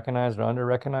go unrecognized or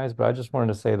under-recognized, but I just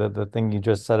wanted to say that the thing you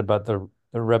just said about the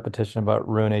repetition about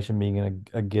ruination being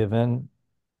a given,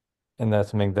 and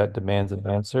that's something that demands an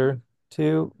answer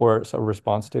to, or a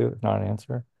response to, not an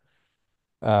answer.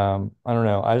 I don't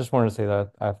know. I just wanted to say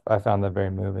that I found that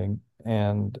very moving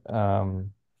and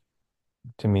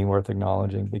to me worth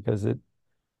acknowledging because it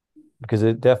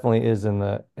definitely is in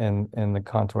the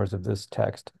contours of this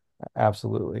text.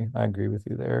 Absolutely. I agree with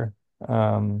you there.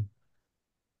 Um,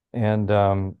 and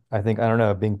I think I don't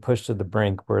know, being pushed to the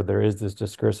brink where there is this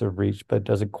discursive reach, but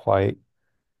doesn't quite,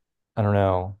 I don't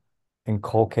know,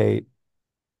 inculcate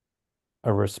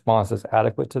a response that's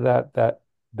adequate to that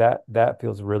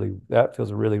feels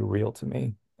really real to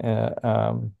me. In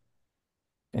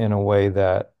a way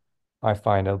that I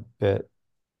find a bit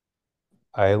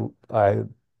I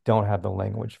don't have the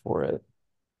language for it.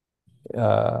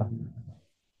 Uh,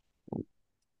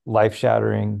 Life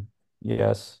shattering,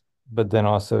 yes, but then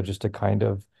also just a kind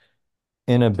of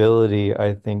inability,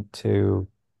 I think, to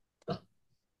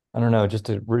I don't know, just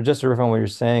to riff on what you're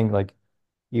saying, like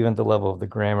even at the level of the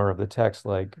grammar of the text,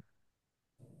 like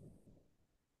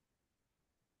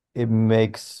it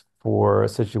makes for a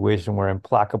situation where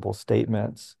implacable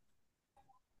statements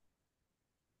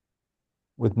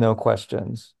with no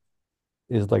questions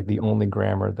is like the only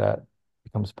grammar that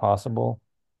becomes possible.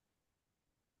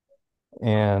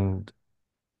 And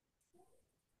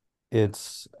I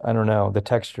don't know, the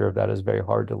texture of that is very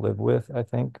hard to live with, I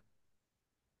think.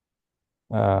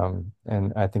 And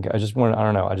I think I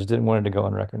don't know, I just didn't want it to go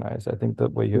unrecognized. I think the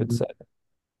way you had Mhm. said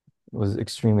was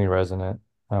extremely resonant,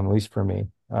 at least for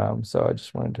me. So I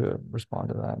just wanted to respond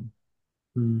to that.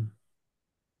 Mm.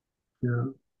 Yeah,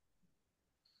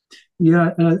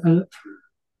 yeah.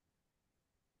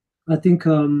 I think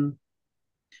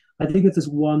I think if there's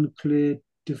one clear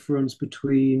difference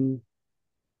between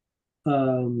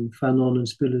Fanon and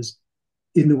Spillers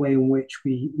in the way in which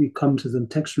we come to them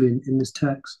textually in this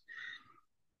text,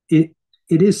 it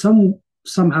it is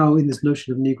somehow in this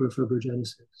notion of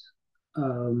Negrophobiogenesis,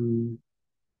 um,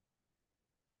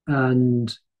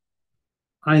 and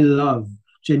I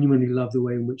genuinely love the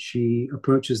way in which she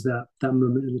approaches that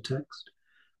moment in the text.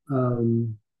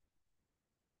 Um,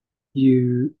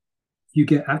 you you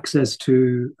get access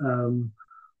to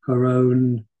her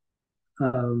own,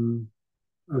 um,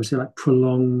 I would say, like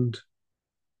prolonged,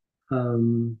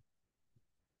 um,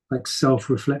 like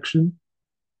self-reflection.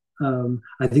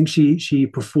 I think she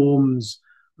performs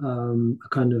a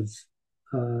kind of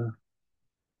uh,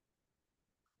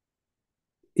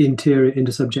 interior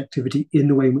intersubjectivity in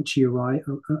the way in which she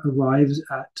arrives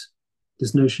at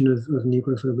this notion of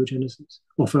Negrophobiogenesis,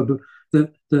 or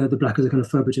the black as a kind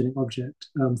of phobogenic object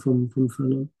from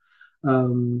Fanon.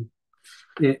 Um,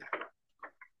 it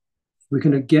We're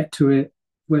going to get to it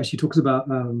where she talks about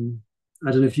I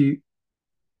don't know if you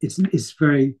it's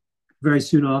very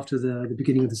soon after the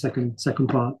beginning of the second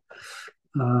part,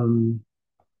 um,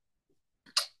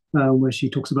 where she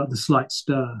talks about the slight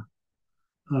stir,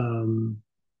 um,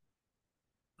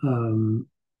 um,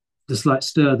 the slight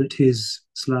stir that his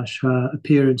slash her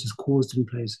appearance has caused in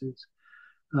places.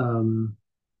 Um,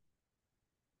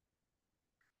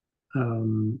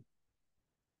 um,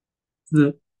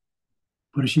 that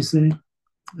what does she say?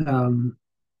 Um,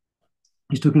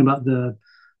 he's talking about the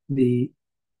the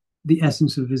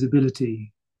essence of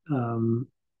visibility um,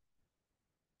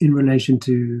 in relation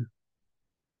to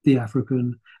the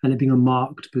African and it being a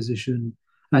marked position.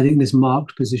 I think this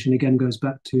marked position again goes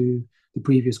back to the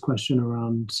previous question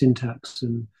around syntax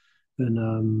and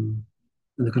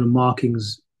the kind of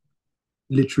markings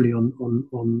literally on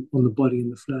the body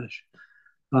and the flesh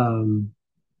um,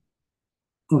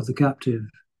 of the captive.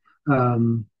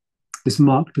 Um, this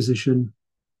marked position.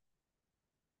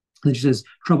 And she says,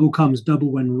 trouble comes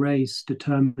double when race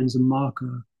determines a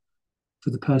marker for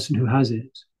the person who has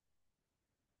it.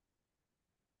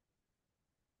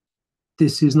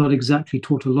 This is not exactly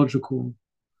tautological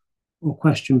or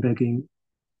question begging,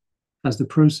 as the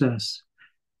process,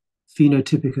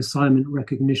 phenotypic assignment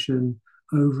recognition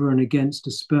over and against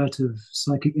a spurt of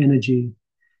psychic energy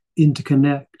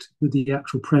interconnect with the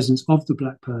actual presence of the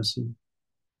Black person,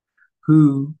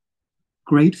 who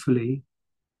gratefully,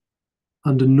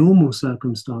 under normal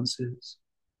circumstances,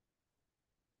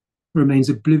 remains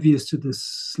oblivious to the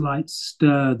slight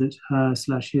stir that her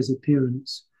slash his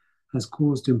appearance has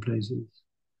caused in places.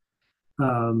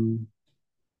 Um,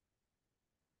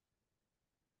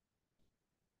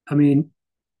 I mean,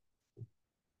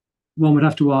 one would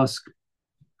have to ask,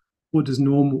 what does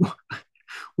normal,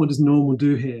 what does normal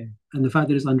do here? And the fact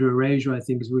that it's under erasure, I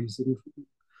think, is really significant.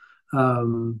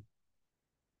 Um,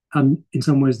 and in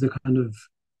some ways, the kind of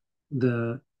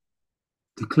the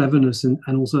the cleverness and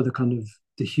also the kind of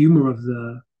the humor of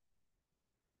the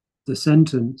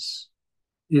sentence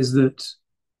is that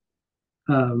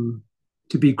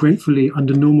to be gratefully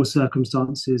under normal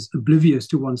circumstances oblivious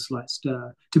to one slight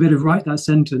stir, to be able to write that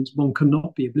sentence, one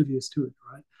cannot be oblivious to it,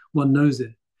 right? One knows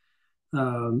it,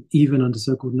 even under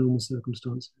so-called normal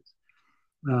circumstances.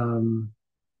 Um,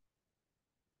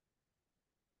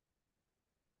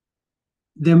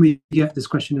 then we get this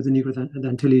question of the Negro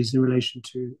Antilles in relation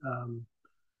to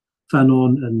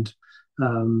Fanon and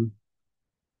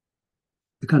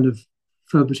the kind of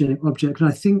phobogenic object. And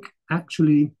I think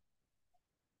actually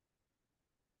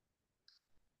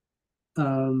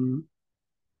um,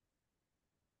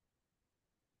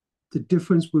 the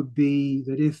difference would be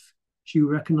that if she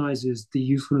recognizes the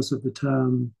usefulness of the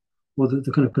term or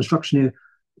the kind of construction here,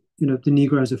 the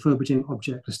Negro as a phobogenic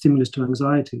object, a stimulus to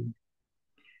anxiety,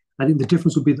 I think the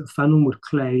difference would be that Fanon would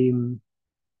claim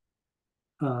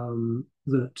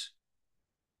that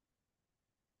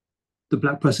the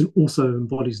Black person also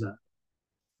embodies that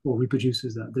or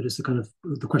reproduces that, that it's the kind of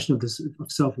the question of this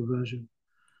of self-aversion.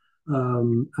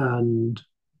 And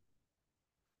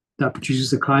that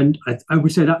produces a kind, I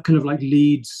would say that kind of like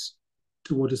leads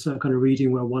toward a certain kind of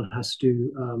reading where one has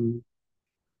to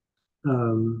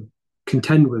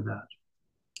contend with that.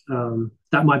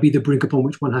 That might be the brink upon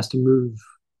which one has to move.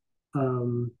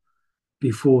 Um,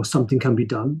 before something can be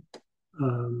done.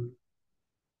 Um,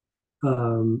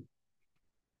 um,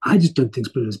 I just don't think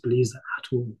Spillers believes that at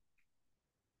all.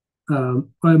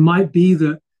 Or it might be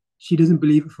that she doesn't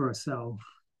believe it for herself,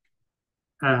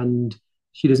 and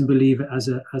she doesn't believe it as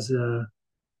a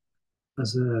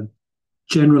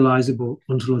generalizable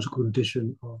ontological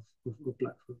condition of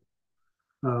Black folk.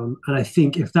 And I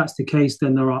think if that's the case,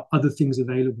 then there are other things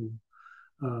available.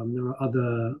 There are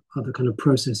other kind of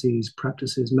processes,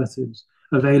 practices, methods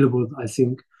available that I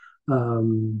think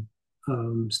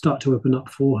start to open up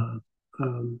for her,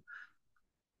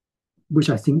 which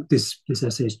I think this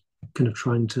essay is kind of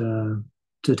trying to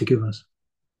give us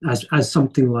as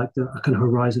something like a kind of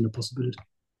horizon of possibility.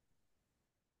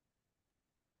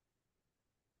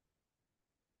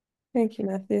 Thank you,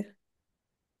 Matthew.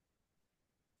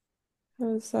 That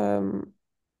was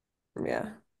yeah,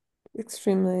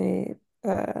 extremely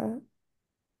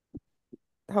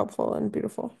helpful and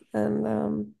beautiful,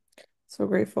 and so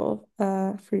grateful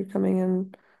for you coming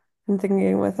in and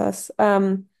thinking with us.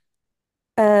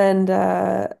 And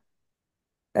I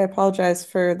apologize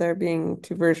for there being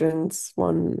two versions,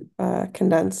 one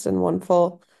condensed and one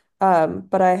full.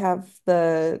 But I have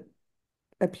a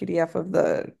PDF of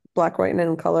the black, white, and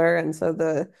in color, and so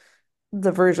the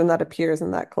version that appears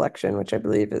in that collection, which I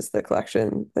believe is the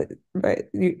collection that right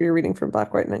you're reading from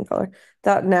black, white, and in color,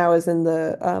 that now is in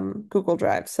the Google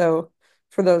Drive. So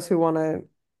for those who want to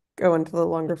go into the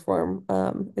longer form,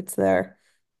 it's there.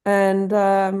 And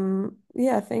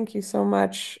yeah, thank you so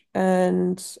much.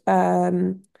 And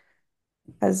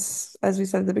as we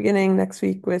said at the beginning, next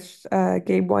week with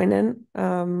Gabe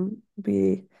Winan,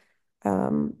 be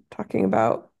talking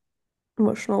about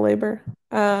emotional labor.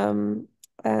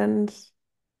 And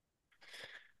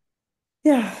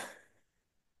yeah,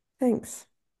 thanks.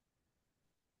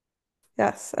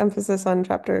 Yes, emphasis on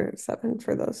chapter 7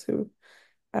 for those who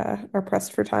are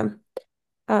pressed for time.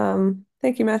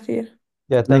 Thank you, Matthew.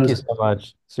 Yeah, No, thank you so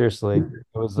much. Seriously. It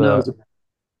was no, it was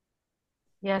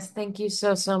Yes, thank you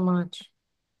so, so much.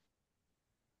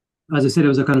 as I said, it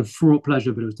was a kind of fraught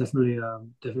pleasure, but it was definitely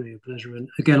a pleasure. And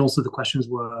again, also the questions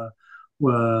were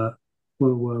were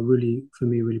really for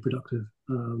me really productive.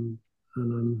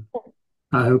 And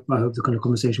I hope the kind of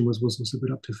conversation was also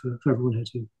productive for everyone here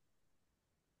too.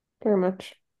 Very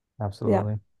much. Yeah,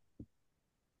 absolutely.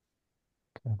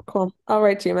 Okay. cool. I'll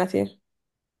write to you, Matthew.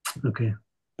 Okay,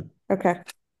 Okay.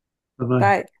 bye bye.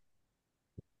 Bye.